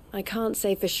 I can't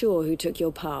say for sure who took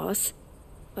your pass,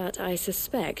 but I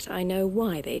suspect I know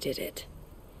why they did it.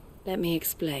 Let me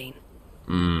explain.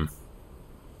 Oh.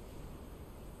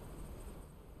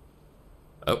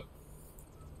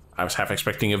 I was half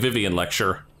expecting a Vivian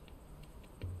lecture.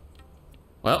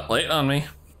 Well, lay it on me.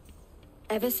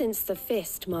 Ever since the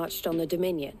Fist marched on the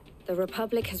Dominion, the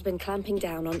Republic has been clamping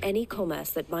down on any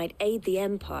commerce that might aid the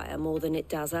Empire more than it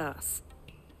does us.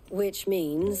 Which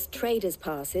means traders'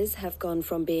 passes have gone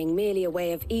from being merely a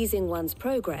way of easing one's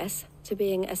progress to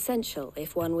being essential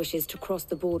if one wishes to cross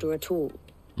the border at all.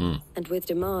 And with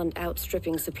demand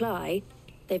outstripping supply,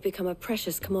 they've become a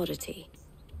precious commodity,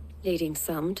 leading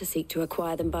some to seek to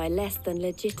acquire them by less than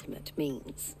legitimate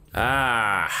means.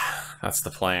 Ah, that's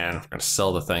the plan. We're gonna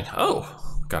sell the thing.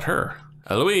 Oh, got her.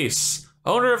 Eloise,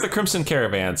 owner of the Crimson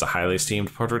Caravans, a highly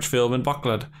esteemed portrait film in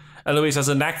Buckland. Eloise has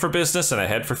a knack for business and a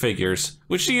head for figures,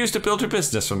 which she used to build her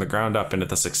business from the ground up into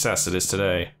the success it is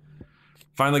today.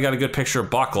 Finally got a good picture of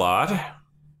Bucklad.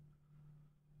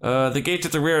 The gate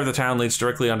at the rear of the town leads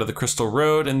directly onto the Crystal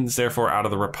Road and is therefore out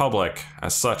of the Republic.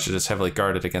 As such, it is heavily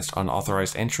guarded against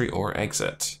unauthorized entry or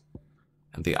exit.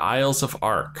 And the Isles of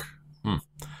Ark.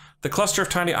 The cluster of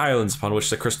tiny islands upon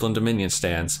which the Crystalline Dominion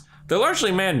stands. They're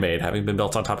largely man-made, having been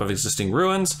built on top of existing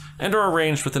ruins, and are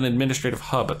arranged with an administrative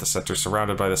hub at the center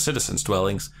surrounded by the citizens'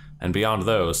 dwellings, and beyond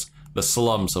those, the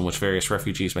slums in which various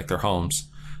refugees make their homes.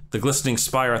 The glistening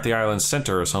spire at the island's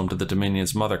center is home to the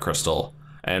Dominion's mother crystal,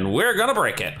 and we're gonna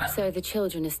break it! So the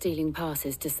children are stealing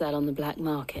passes to sell on the black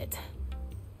market?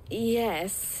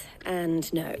 Yes,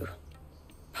 and no.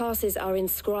 Passes are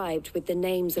inscribed with the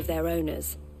names of their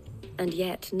owners, and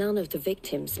yet none of the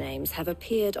victims' names have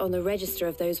appeared on the register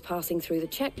of those passing through the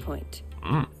checkpoint.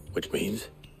 Which means?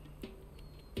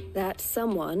 That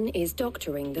someone is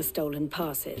doctoring the stolen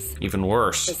passes. Even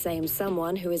worse. The same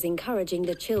someone who is encouraging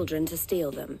the children to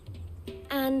steal them.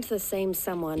 And the same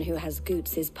someone who has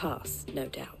GOETZ'S pass, no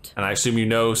doubt. And I assume you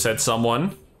know said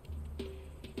someone?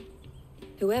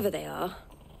 Whoever they are,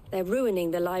 they're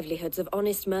ruining the livelihoods of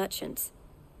honest merchants,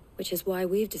 which is why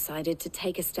we've decided to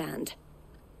take a stand.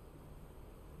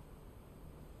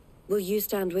 Will you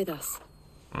stand with us?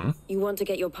 You want to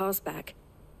get your pass back,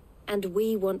 and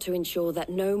we want to ensure that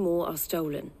no more are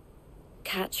stolen.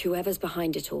 Catch whoever's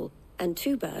behind it all, and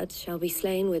 2 birds shall be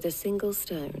slain with a single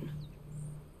stone.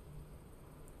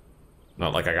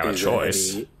 Not like I got a choice.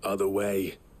 Is there any other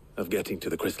way of getting to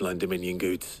the Crystalline Dominion,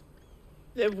 GOETZ'S?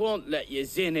 They won't let you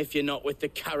in if you're not with the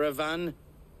caravan.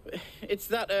 It's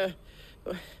that,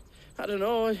 I don't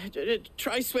know,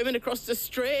 try swimming across the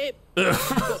strait.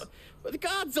 But the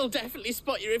guards will definitely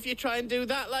spot you if you try and do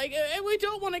that. Like, we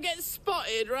don't want to get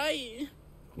spotted, right?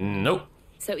 Nope.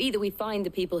 So either we find the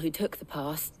people who took the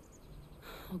pass,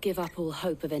 or give up all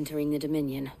hope of entering the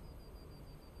Dominion.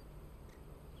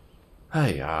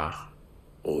 Hey, all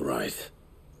right.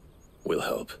 We'll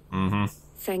help.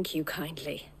 Thank you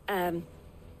kindly. But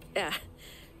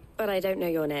I don't know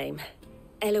your name.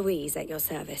 Eloise at your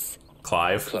service.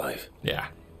 Clive? Clive. Yeah.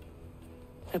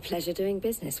 A pleasure doing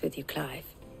business with you, Clive.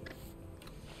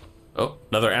 Oh,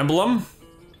 another emblem.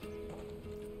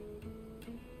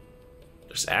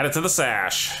 Just add it to the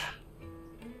sash.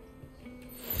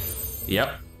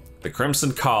 Yep, the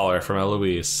crimson collar from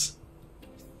Eloise.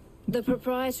 The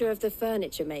proprietor of the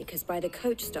furniture makers by the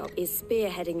coach stop is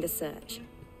spearheading the search.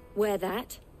 Wear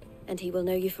that, and he will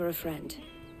know you for a friend.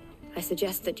 I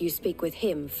suggest that you speak with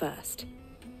him first.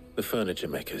 The furniture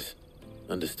makers.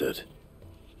 Understood.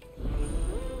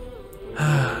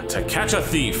 To catch a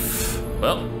thief.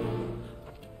 Well,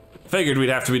 figured we'd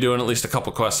have to be doing at least a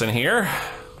couple quests in here.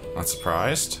 Not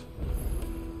surprised.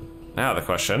 Now the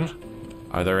question,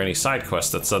 are there any side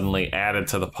quests that suddenly added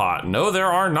to the pot? No, there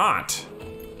are not.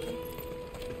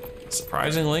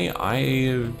 Surprisingly,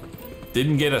 I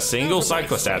didn't get a single side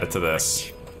quest added to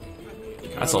this.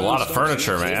 That's a lot of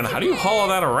furniture, man. How do you haul all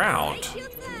that around?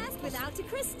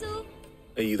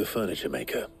 Are you the furniture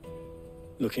maker?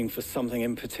 Looking for something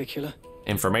in particular?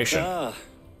 Information. Ah,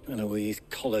 Eloise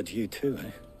collared you too,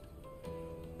 eh?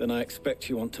 Then I expect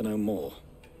you want to know more.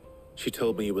 She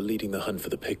told me you were leading the hunt for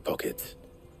the pickpockets.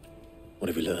 What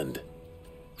have you learned?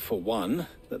 For one,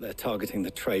 that they're targeting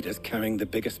the traders carrying the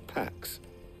biggest packs.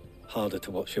 Harder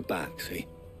to watch your back, see?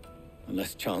 And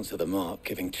less chance of the mark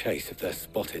giving chase if they're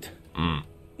spotted.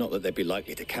 Not that they'd be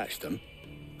likely to catch them.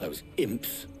 Those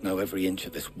imps know every inch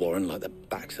of this warren like the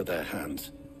backs of their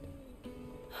hands.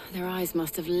 Their eyes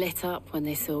must have lit up when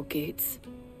they saw Goetz.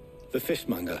 The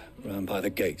fishmonger round by the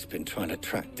gate's been trying to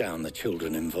track down the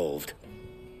children involved.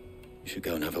 You should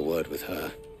go and have a word with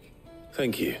her.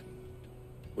 Thank you.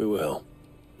 We will.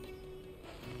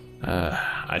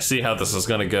 I see how this is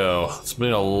gonna go. It's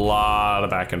been a lot of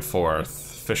back and forth.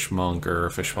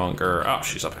 Fishmonger. Oh,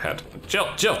 she's up ahead. Jill,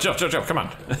 come on.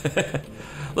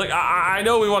 Look, I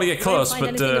know we want to get close,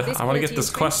 but I want to get this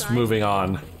quest moving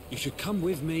on. You should come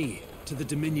with me to the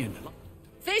Dominion.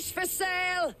 Fish for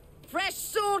sale! Fresh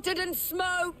sorted and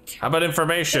smoked! How about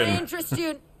information? Can I interest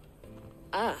you?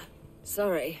 Ah,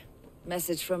 sorry.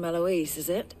 Message from Eloise, is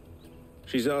it?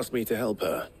 She's asked me to help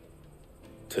her.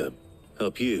 To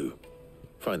help you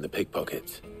find the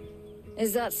pickpockets.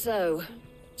 Is that so?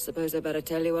 Suppose I better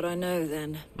tell you what I know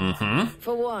then.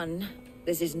 For one,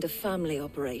 this isn't a family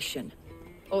operation.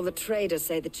 All the traders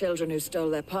say the children who stole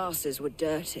their passes were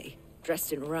dirty,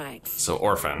 dressed in rags. So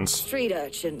orphans. Street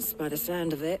urchins, by the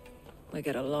sound of it. We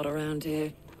get a lot around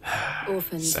here.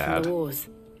 Orphans Sad. from the wars.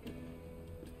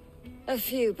 A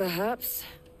few, perhaps.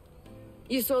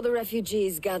 You saw the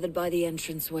refugees gathered by the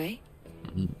entranceway?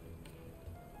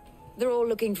 They're all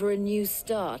looking for a new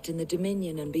start in the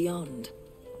Dominion and beyond.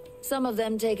 Some of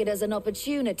them take it as an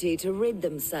opportunity to rid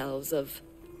themselves of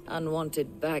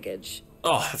unwanted baggage.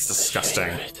 Oh, that's disgusting.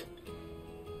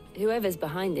 Whoever's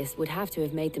behind this would have to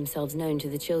have made themselves known to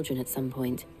the children at some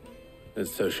point. And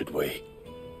so should we.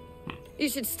 You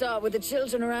should start with the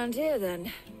children around here,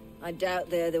 then. I doubt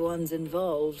they're the ones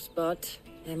involved, but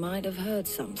they might have heard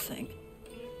something.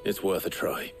 It's worth a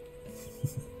try.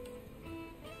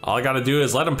 All I gotta do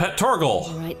is let him pet Torgal.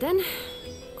 All right then.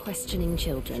 Questioning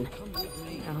children.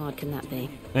 How hard can that be?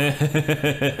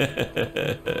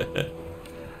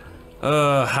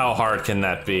 How hard can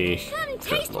that be? Come,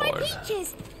 taste my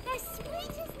peaches. They're sweet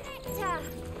as nectar.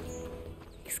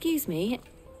 Excuse me.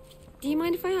 Do you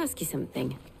mind if I ask you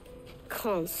something?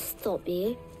 Can't stop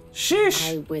you.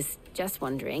 Sheesh. I was just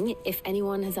wondering if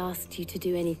anyone has asked you to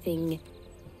do anything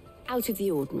out of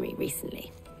the ordinary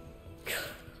recently.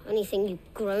 Anything you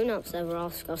grown-ups ever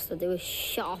ask us to do is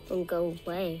shut up and go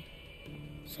away.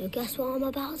 So guess what I'm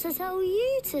about to tell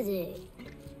you to do?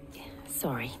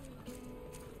 Sorry.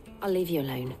 I'll leave you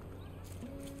alone.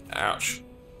 Ouch.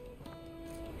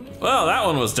 Well, that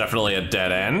one was definitely a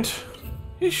dead end.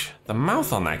 Eesh, the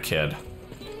mouth on that kid.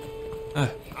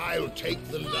 I'll take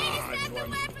the large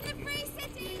one.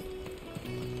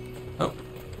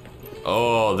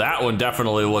 Oh, that one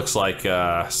definitely looks like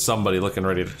somebody looking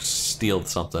ready to steal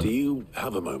something. Do you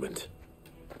have a moment?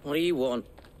 What do you want?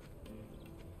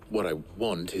 What I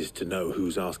want is to know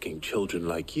who's asking children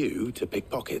like you to pick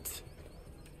pockets.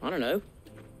 I don't know.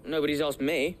 Nobody's asked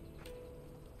me.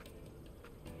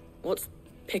 What's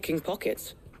picking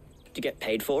pockets? Do you get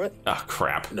paid for it? Ah,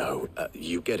 crap. No,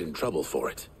 you get in trouble for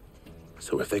it.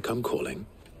 So if they come calling,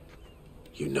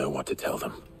 you know what to tell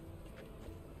them.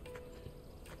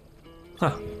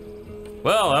 Huh.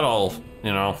 Well, that'll,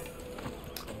 you know,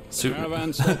 suit me.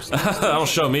 That'll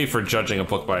show me for judging a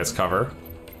book by its cover.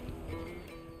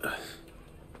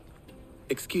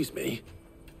 Excuse me?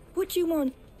 What do you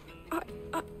want?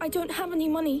 I don't have any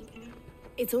money.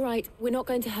 It's all right. We're not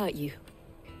going to hurt you.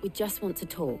 We just want to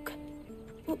talk.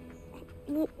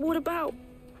 What about?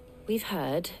 We've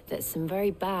heard that some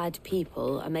very bad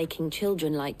people are making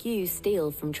children like you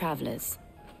steal from travelers.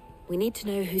 We need to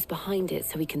know who's behind it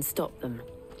so we can stop them.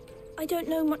 I don't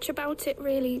know much about it,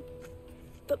 really.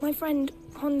 But my friend,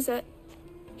 Honza,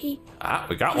 we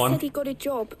got one. said he got a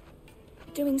job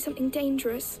doing something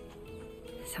dangerous.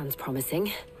 Sounds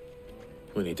promising.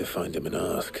 We need to find him and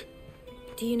ask.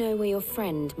 Do you know where your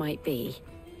friend might be?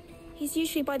 He's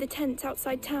usually by the tents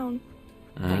outside town.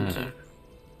 Thank you.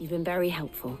 You've been very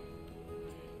helpful.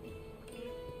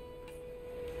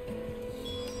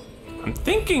 I'm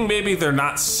thinking maybe they're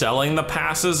not selling the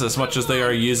passes as much as they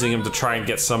are using them to try and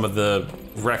get some of the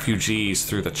refugees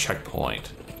through the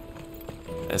checkpoint.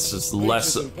 This is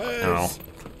less, you know,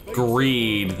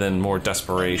 greed than more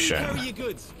desperation.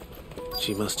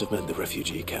 She must have meant the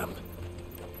refugee camp.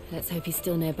 Let's hope he's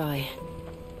still nearby.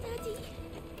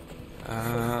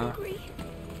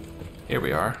 Here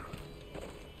we are.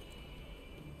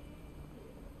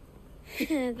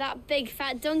 That big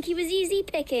fat donkey was easy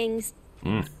pickings.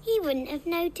 He wouldn't have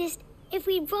noticed if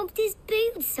we robbed his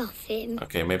boots off him.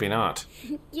 Okay, maybe not.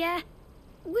 Yeah.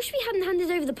 Wish we hadn't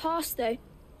handed over the pass, though.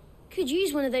 Could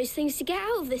use one of those things to get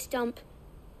out of this dump.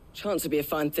 Chance would be a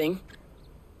fine thing.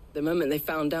 The moment they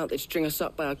found out, they'd string us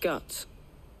up by our guts.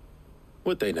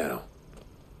 Would they now?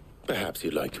 Perhaps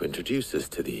you'd like to introduce us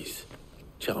to these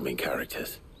charming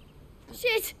characters.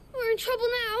 Shit, we're in trouble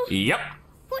now. Yep.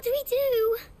 What do we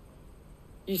do?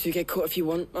 You two get caught if you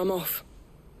want. I'm off.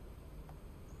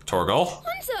 Torgal?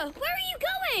 Hunter, where are you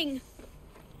going?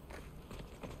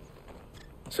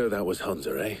 So that was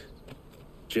Hunter, eh?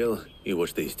 Jill, you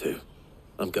watch these two.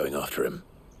 I'm going after him.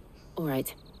 All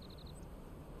right.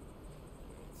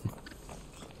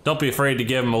 Don't be afraid to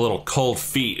give him a little cold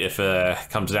feet if it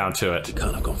comes down to it. He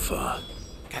can't have gone far.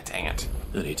 God dang it.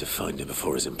 I need to find him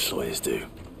before his employers do.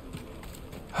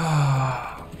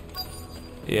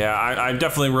 Yeah, I'm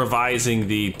definitely revising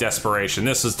the desperation.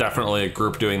 This is definitely a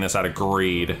group doing this out of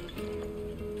greed.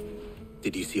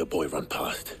 Did you see a boy run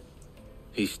past?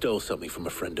 He stole something from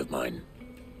a friend of mine.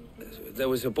 There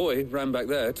was a boy ran back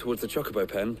there towards the Chocobo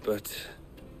pen, but...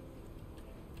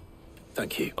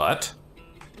 Thank you. But?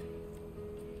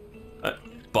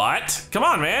 But? Come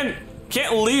on, man!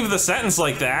 Can't leave the sentence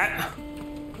like that!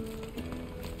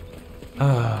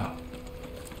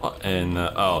 What in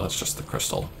the... Oh, that's just the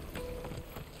crystal.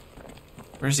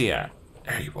 Where's he at?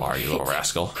 There you are, you little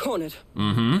rascal. Cornered.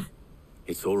 Mm-hmm.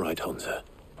 It's all right, Hunter.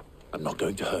 I'm not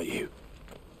going to hurt you.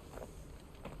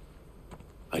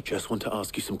 I just want to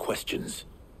ask you some questions.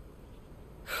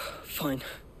 Fine.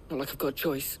 Not like I've got a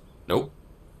choice. Nope.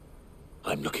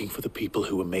 I'm looking for the people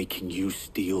who are making you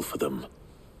steal for them.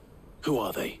 Who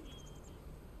are they?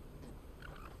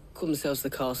 Call themselves the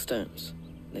Carstones.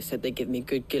 They said they'd give me a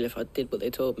good gill if I did what they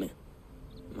told me.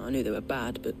 I knew they were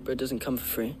bad, but bread doesn't come for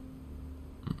free.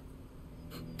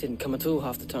 Didn't come at all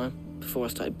half the time, before I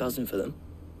started buzzing for them.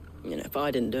 You know, if I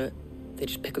didn't do it, they'd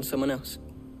just pick on someone else.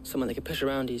 Someone they could push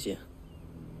around easier.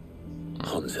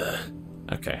 Hunter.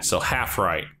 Okay, so half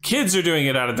right. Kids are doing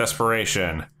it out of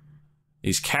desperation.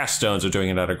 These Carstones are doing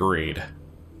it out of greed.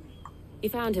 You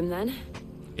found him then?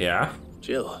 Yeah?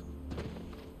 Jill.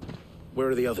 Where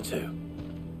are the other two?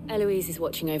 Eloise is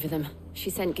watching over them. She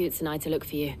sent Goetz and I to look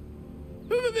for you.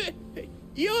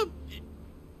 You're...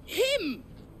 him!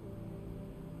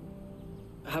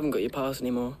 I haven't got your pass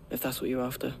anymore, if that's what you're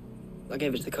after. I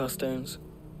gave it to the Carstones.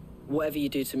 Whatever you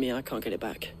do to me, I can't get it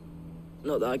back.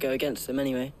 Not that I go against them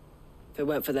anyway. If it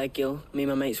weren't for their gill, me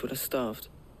and my mates would have starved.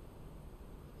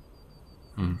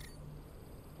 And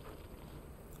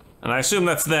I assume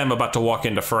that's them about to walk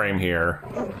into frame here.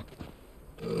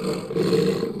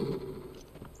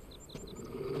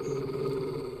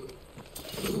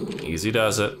 Easy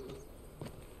does it.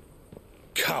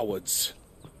 Cowards.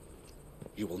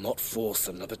 You will not force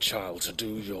another child to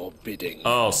do your bidding.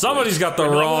 Oh, somebody's got the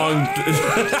wrong...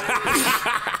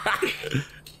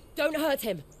 Don't hurt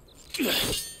him.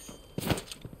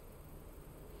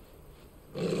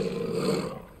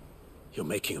 You're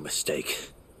making a mistake.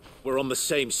 We're on the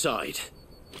same side.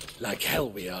 Like hell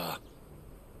we are.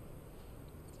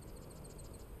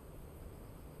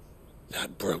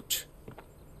 That brooch.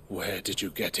 Where did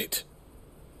you get it?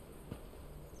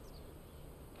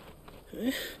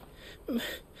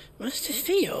 Master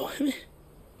Theo.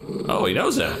 Oh, he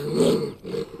knows him.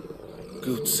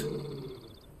 Goetz.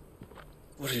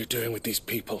 What are you doing with these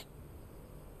people?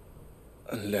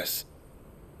 Unless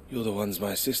you're the ones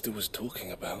my sister was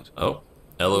talking about. Oh,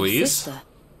 Eloise? Sister.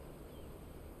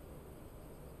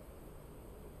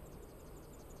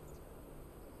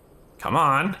 Come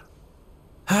on.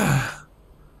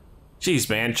 Jeez,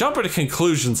 man, jumping to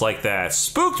conclusions like that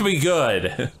spooked me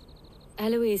good.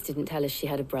 Eloise didn't tell us she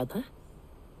had a brother.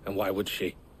 And why would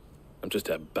she? I'm just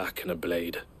her back and a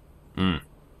blade.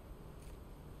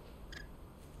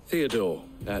 Theodore,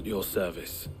 at your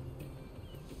service.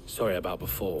 Sorry about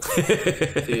before.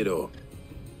 Theodore,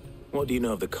 what do you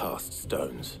know of the cast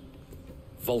stones?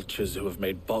 Vultures who have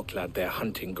made Boklad their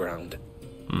hunting ground.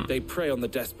 They prey on the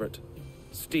desperate,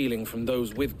 stealing from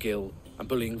those with gill and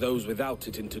bullying those without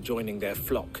it into joining their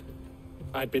flock.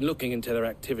 I'd been looking into their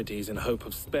activities in hope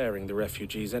of sparing the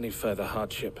refugees any further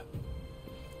hardship.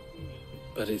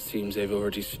 But it seems they've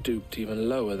already stooped even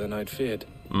lower than I'd feared.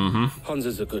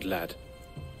 Hansa's a good lad.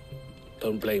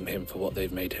 Don't blame him for what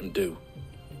they've made him do.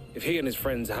 If he and his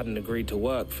friends hadn't agreed to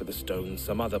work for the stones,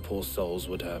 some other poor souls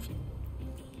would have.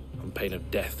 On pain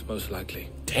of death, most likely.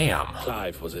 Damn.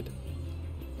 Clive, was it?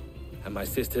 And my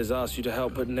sisters asked you to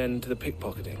help put an end to the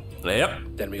pickpocketing. Yep.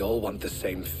 Then we all want the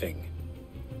same thing.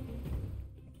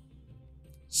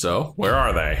 So, where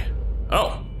are they?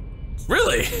 Oh,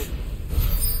 really?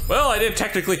 Well, I did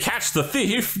technically catch the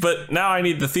thief, but now I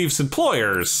need the thief's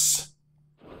employers.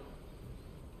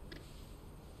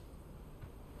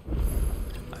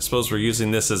 I suppose we're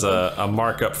using this as a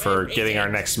markup for getting our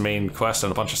next main quest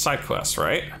and a bunch of side quests,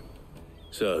 right?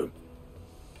 So,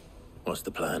 what's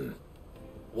the plan?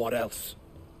 What else?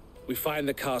 We find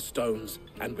the cast stones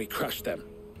and we crush them.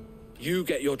 You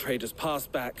get your trader's pass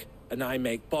back, and I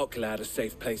make Boklad a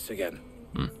safe place again.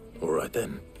 All right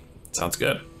then. Sounds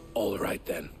good. All right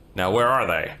then. Now, where are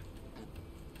they?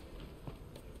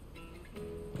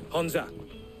 Honza,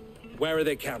 where are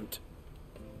they camped?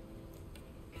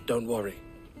 Don't worry.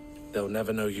 They'll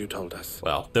never know you told us.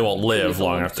 Well, they won't live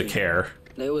long enough to care.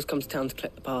 They always come to town to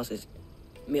collect the passes.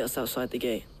 Meet us outside the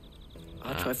gate.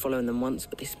 I tried following them once,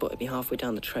 but they spotted me halfway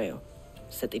down the trail.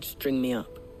 Said they'd string me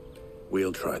up.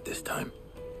 We'll try it this time.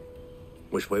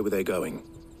 Which way were they going?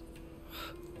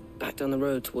 Back down the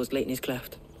road towards Leitney's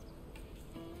Cleft.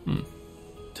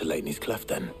 To Leitney's Cleft,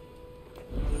 then.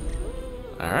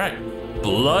 Alright.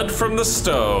 Blood from the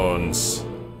stones.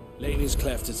 Leitney's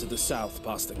Cleft is to the south,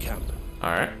 past the camp.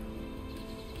 Alright.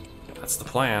 That's the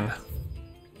plan.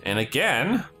 And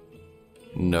again,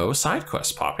 no side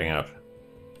quests popping up.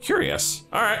 Curious.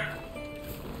 Alright.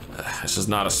 This is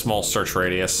not a small search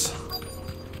radius.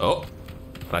 Oh.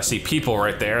 But I see people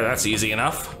right there. That's easy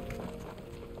enough.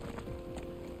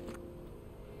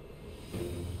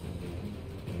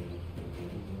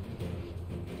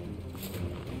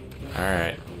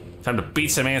 Alright. Time to beat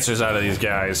some answers out of these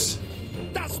guys.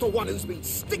 That's the one who's been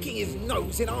sticking his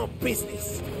nose in our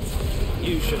business.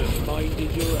 You should have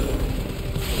minded your own.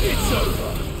 It's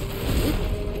over.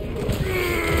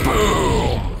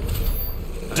 Boom!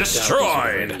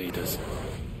 Destroyed! Leaders.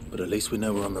 But at least we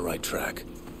know we're on the right track.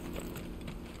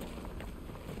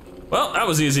 Well, that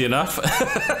was easy enough.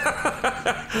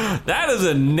 That is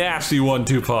a nasty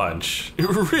 1-2 punch. It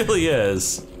really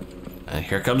is. And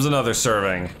here comes another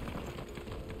serving.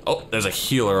 Oh, there's a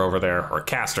healer over there, or a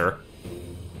caster.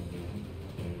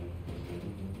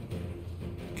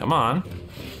 Come on.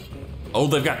 Oh,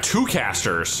 they've got 2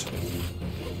 casters.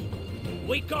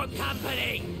 We got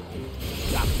company.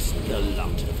 That's the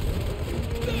lot.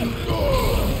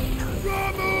 Oh,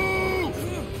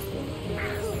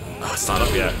 it's not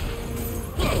up yet.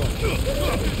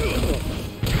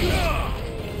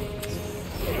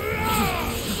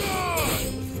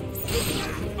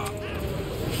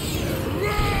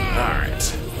 Alright.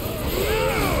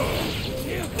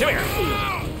 Come here.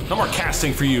 No more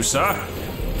casting for you, sir.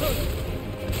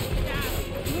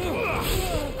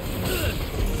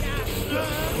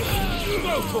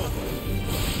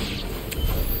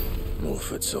 More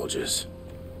foot soldiers.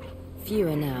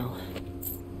 Fewer now.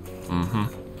 Mm-hmm.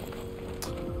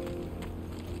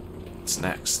 What's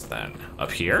next, then?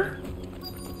 Up here?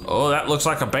 Oh, that looks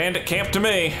like a bandit camp to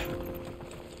me.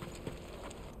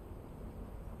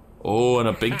 Oh, and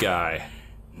a big guy.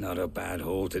 Not a bad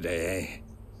haul today, eh?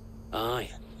 Aye.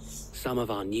 Some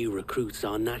of our new recruits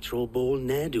are natural-born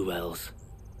ne'er-do-wells.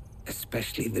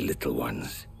 Especially the little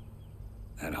ones.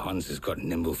 That Hans has got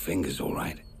nimble fingers, all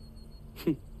right.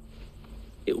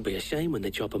 It'll be a shame when they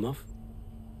chop them off.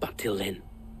 But till then,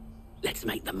 let's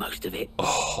make the most of it.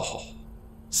 Oh,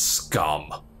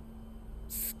 scum.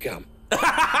 Scum. The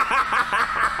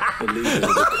leader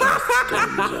of the quest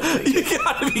stones, I think. You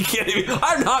gotta be kidding me.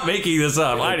 I'm not making this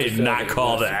up. I did not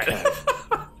call that.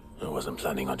 I wasn't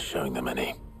planning on showing them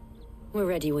any. We're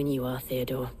ready when you are,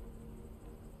 Theodore.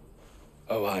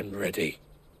 Oh, I'm ready.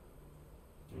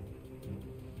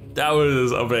 That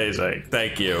was amazing.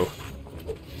 Thank you.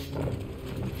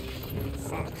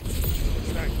 Fuck.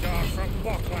 It's that guard from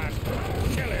Boklad.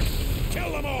 Kill him.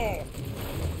 Kill them all.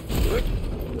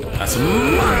 That's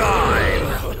mine.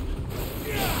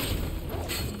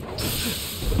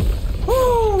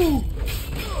 Woo!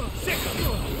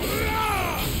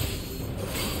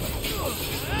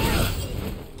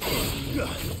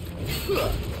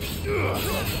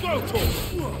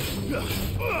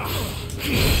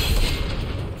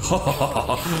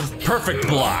 Perfect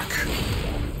block.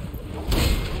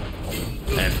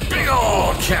 And big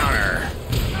ol' counter.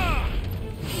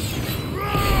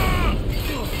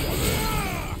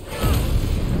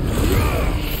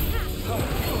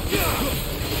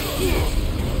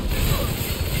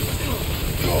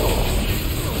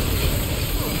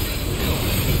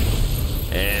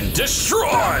 And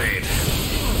destroyed.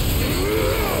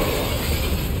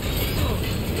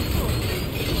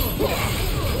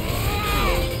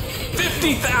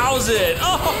 50,000!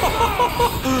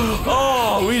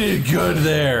 Oh, we did good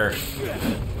there.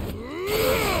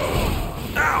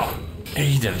 Ow!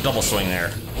 He did a double swing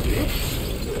there.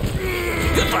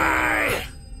 Goodbye!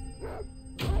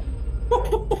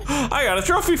 I got a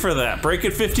trophy for that. Break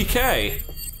it 50K.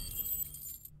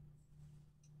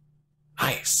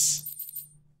 Nice.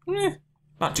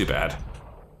 Not too bad.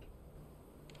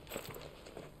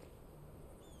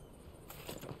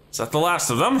 Is that the last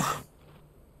of them?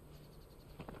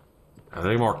 Are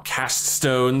there any more cast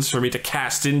stones for me to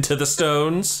cast into the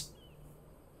stones?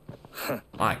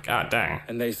 My god, dang.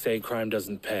 And they say crime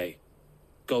doesn't pay.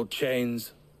 Gold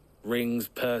chains, rings,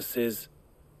 purses.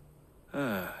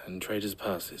 And traders'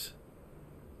 passes.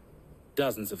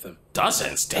 Dozens of them.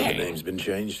 Dozens? Dang. The name's been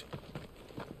changed.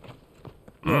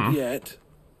 Not yet.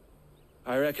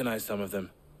 I recognize some of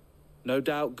them. No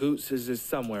doubt GOETZ'S is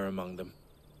somewhere among them.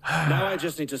 Now I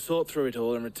just need to sort through it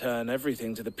all and return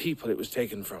everything to the people it was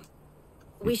taken from.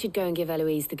 We should go and give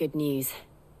Eloise the good news.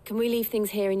 Can we leave things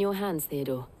here in your hands,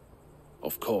 Theodore?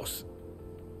 Of course.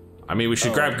 I mean, we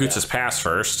should grab GOETZ'S pass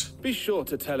first. Be sure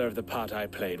to tell her of the part I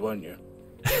played, won't you?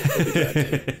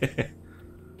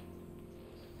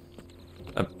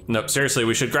 No, seriously,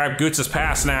 we should grab GOETZ'S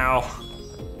pass now.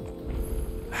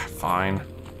 Fine.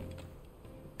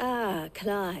 Ah,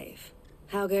 Clive.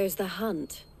 How goes the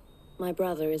hunt? My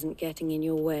brother isn't getting in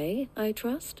your way, I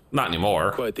trust? Not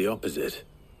anymore. Quite the opposite.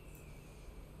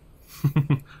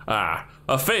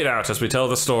 A fade out as we tell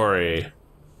the story.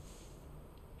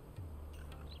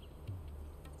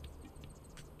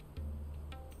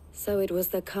 So it was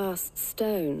the cast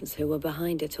stones who were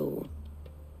behind it all.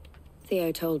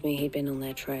 Theo told me he'd been on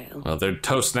their trail. Well, they're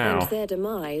toast now. And their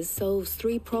demise solves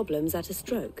 3 problems at a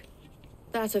stroke.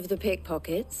 That of the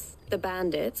pickpockets, the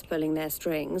bandits pulling their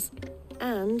strings,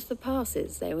 and the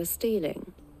passes they were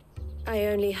stealing. I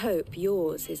only hope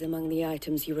yours is among the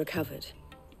items you recovered.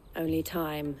 Only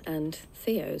time and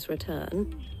Theo's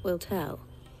return will tell.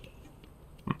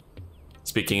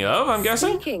 Speaking of, I'm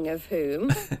guessing? Speaking of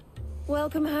whom,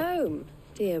 welcome home,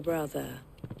 dear brother.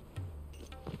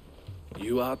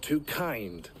 You are too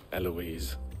kind,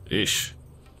 Eloise. Eesh.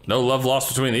 No love lost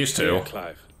between these two. Here,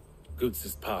 Clive.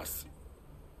 GOETZ'S pass.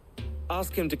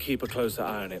 Ask him to keep a closer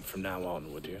eye on it from now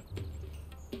on, would you?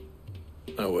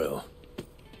 I will.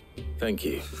 Thank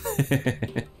you.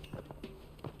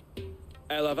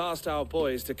 El, I've asked our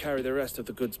boys to carry the rest of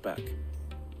the goods back.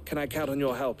 Can I count on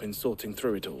your help in sorting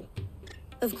through it all?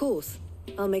 Of course.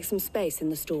 I'll make some space in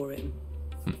the storeroom.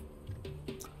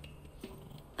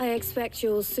 I expect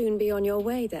you'll soon be on your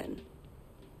way then.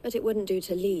 But it wouldn't do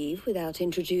to leave without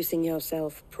introducing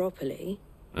yourself properly.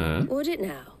 Would it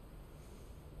now?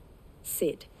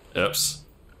 Sid. Oops.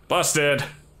 Busted.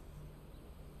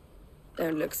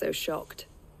 Don't look so shocked.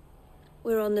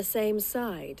 We're on the same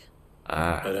side.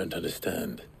 I don't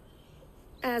understand.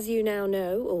 As you now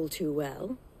know all too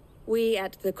well, we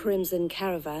at the Crimson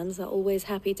Caravans are always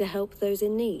happy to help those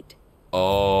in need.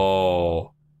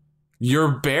 Oh.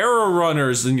 You're barrel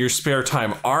runners in your spare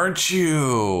time, aren't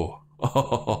you?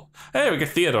 Oh. Hey, we get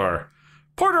Theodore.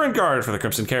 Porter and guard for the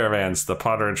Crimson Caravans, the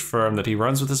potterage firm that he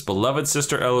runs with his beloved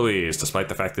sister Eloise, despite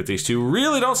the fact that these two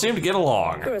really don't seem to get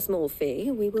along. For a small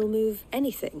fee, we will move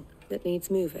anything that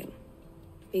needs moving.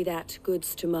 Be that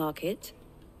goods to market,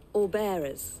 or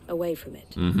bearers away from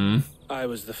it. I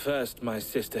was the first my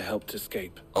sister helped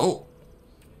escape. Oh.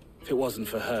 If it wasn't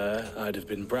for her, I'd have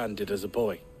been branded as a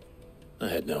boy. I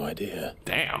had no idea.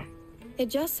 Damn. It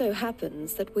just so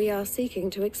happens that we are seeking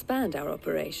to expand our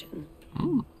operation.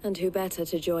 And who better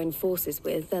to join forces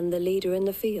with than the leader in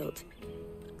the field?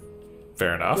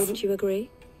 Fair enough. Wouldn't you agree,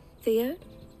 Theo?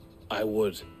 I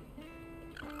would.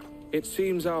 It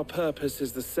seems our purpose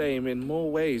is the same in more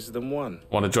ways than one.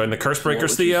 Want to join the Curse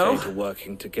Breakers, What would you Theo? say to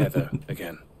working together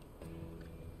again?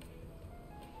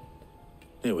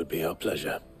 It would be our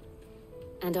pleasure.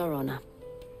 And our honor.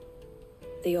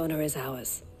 The honor is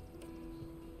ours.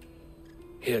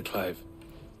 Here, Clive.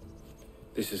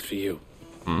 This is for you.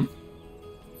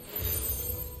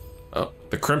 Oh,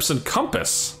 the Crimson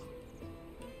Compass.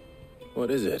 What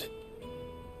is it?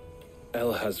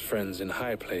 El has friends in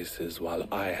high places, while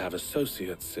I have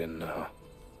associates in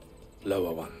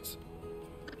lower ones.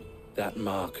 That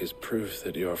mark is proof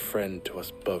that you're a friend to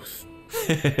us both.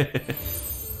 Look at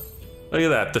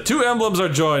that. The 2 emblems are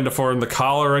joined to form the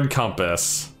collar and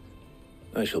compass.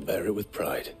 I shall bear it with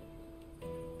pride.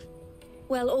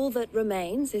 Well, all that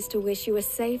remains is to wish you a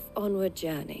safe onward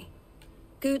journey.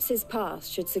 GOETZ'S pass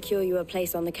should secure you a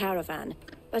place on the caravan,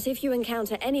 but if you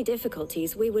encounter any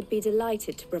difficulties, we would be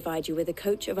delighted to provide you with a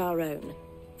coach of our own.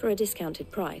 For a discounted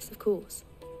price, of course.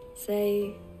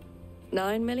 Say,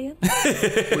 9 million?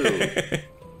 We'll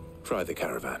try the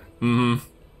caravan.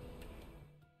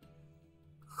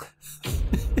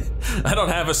 I don't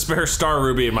have a spare star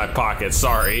ruby in my pocket,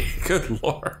 sorry. Good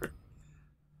lord.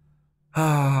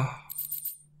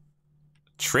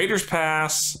 Trader's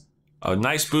Pass, a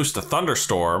nice boost to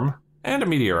thunderstorm, and a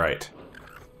meteorite.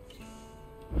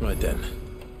 Right then.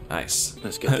 Nice.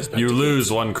 Let's get this back You together.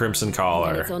 lose one crimson Then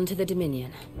collar. it's on to the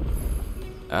Dominion.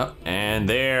 Oh, and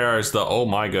there's the, oh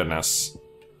my goodness.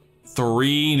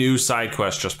 3 new side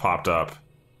quests just popped up.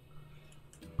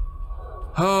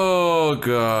 Oh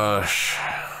gosh.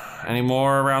 Any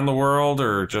more around the world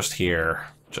or just here?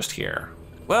 Just here.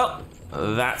 Well,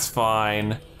 that's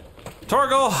fine.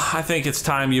 Torgal, I think it's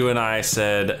time you and I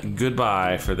said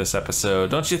goodbye for this episode.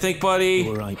 Don't you think, buddy?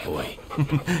 All right, boy.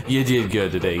 You did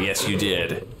good today. Yes, you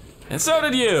did. And so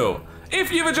did you.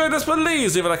 If you've enjoyed this,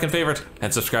 please leave a like and favorite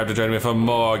and subscribe to join me for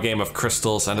more Game of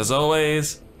Crystals. And as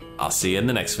always, I'll see you in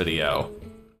the next video.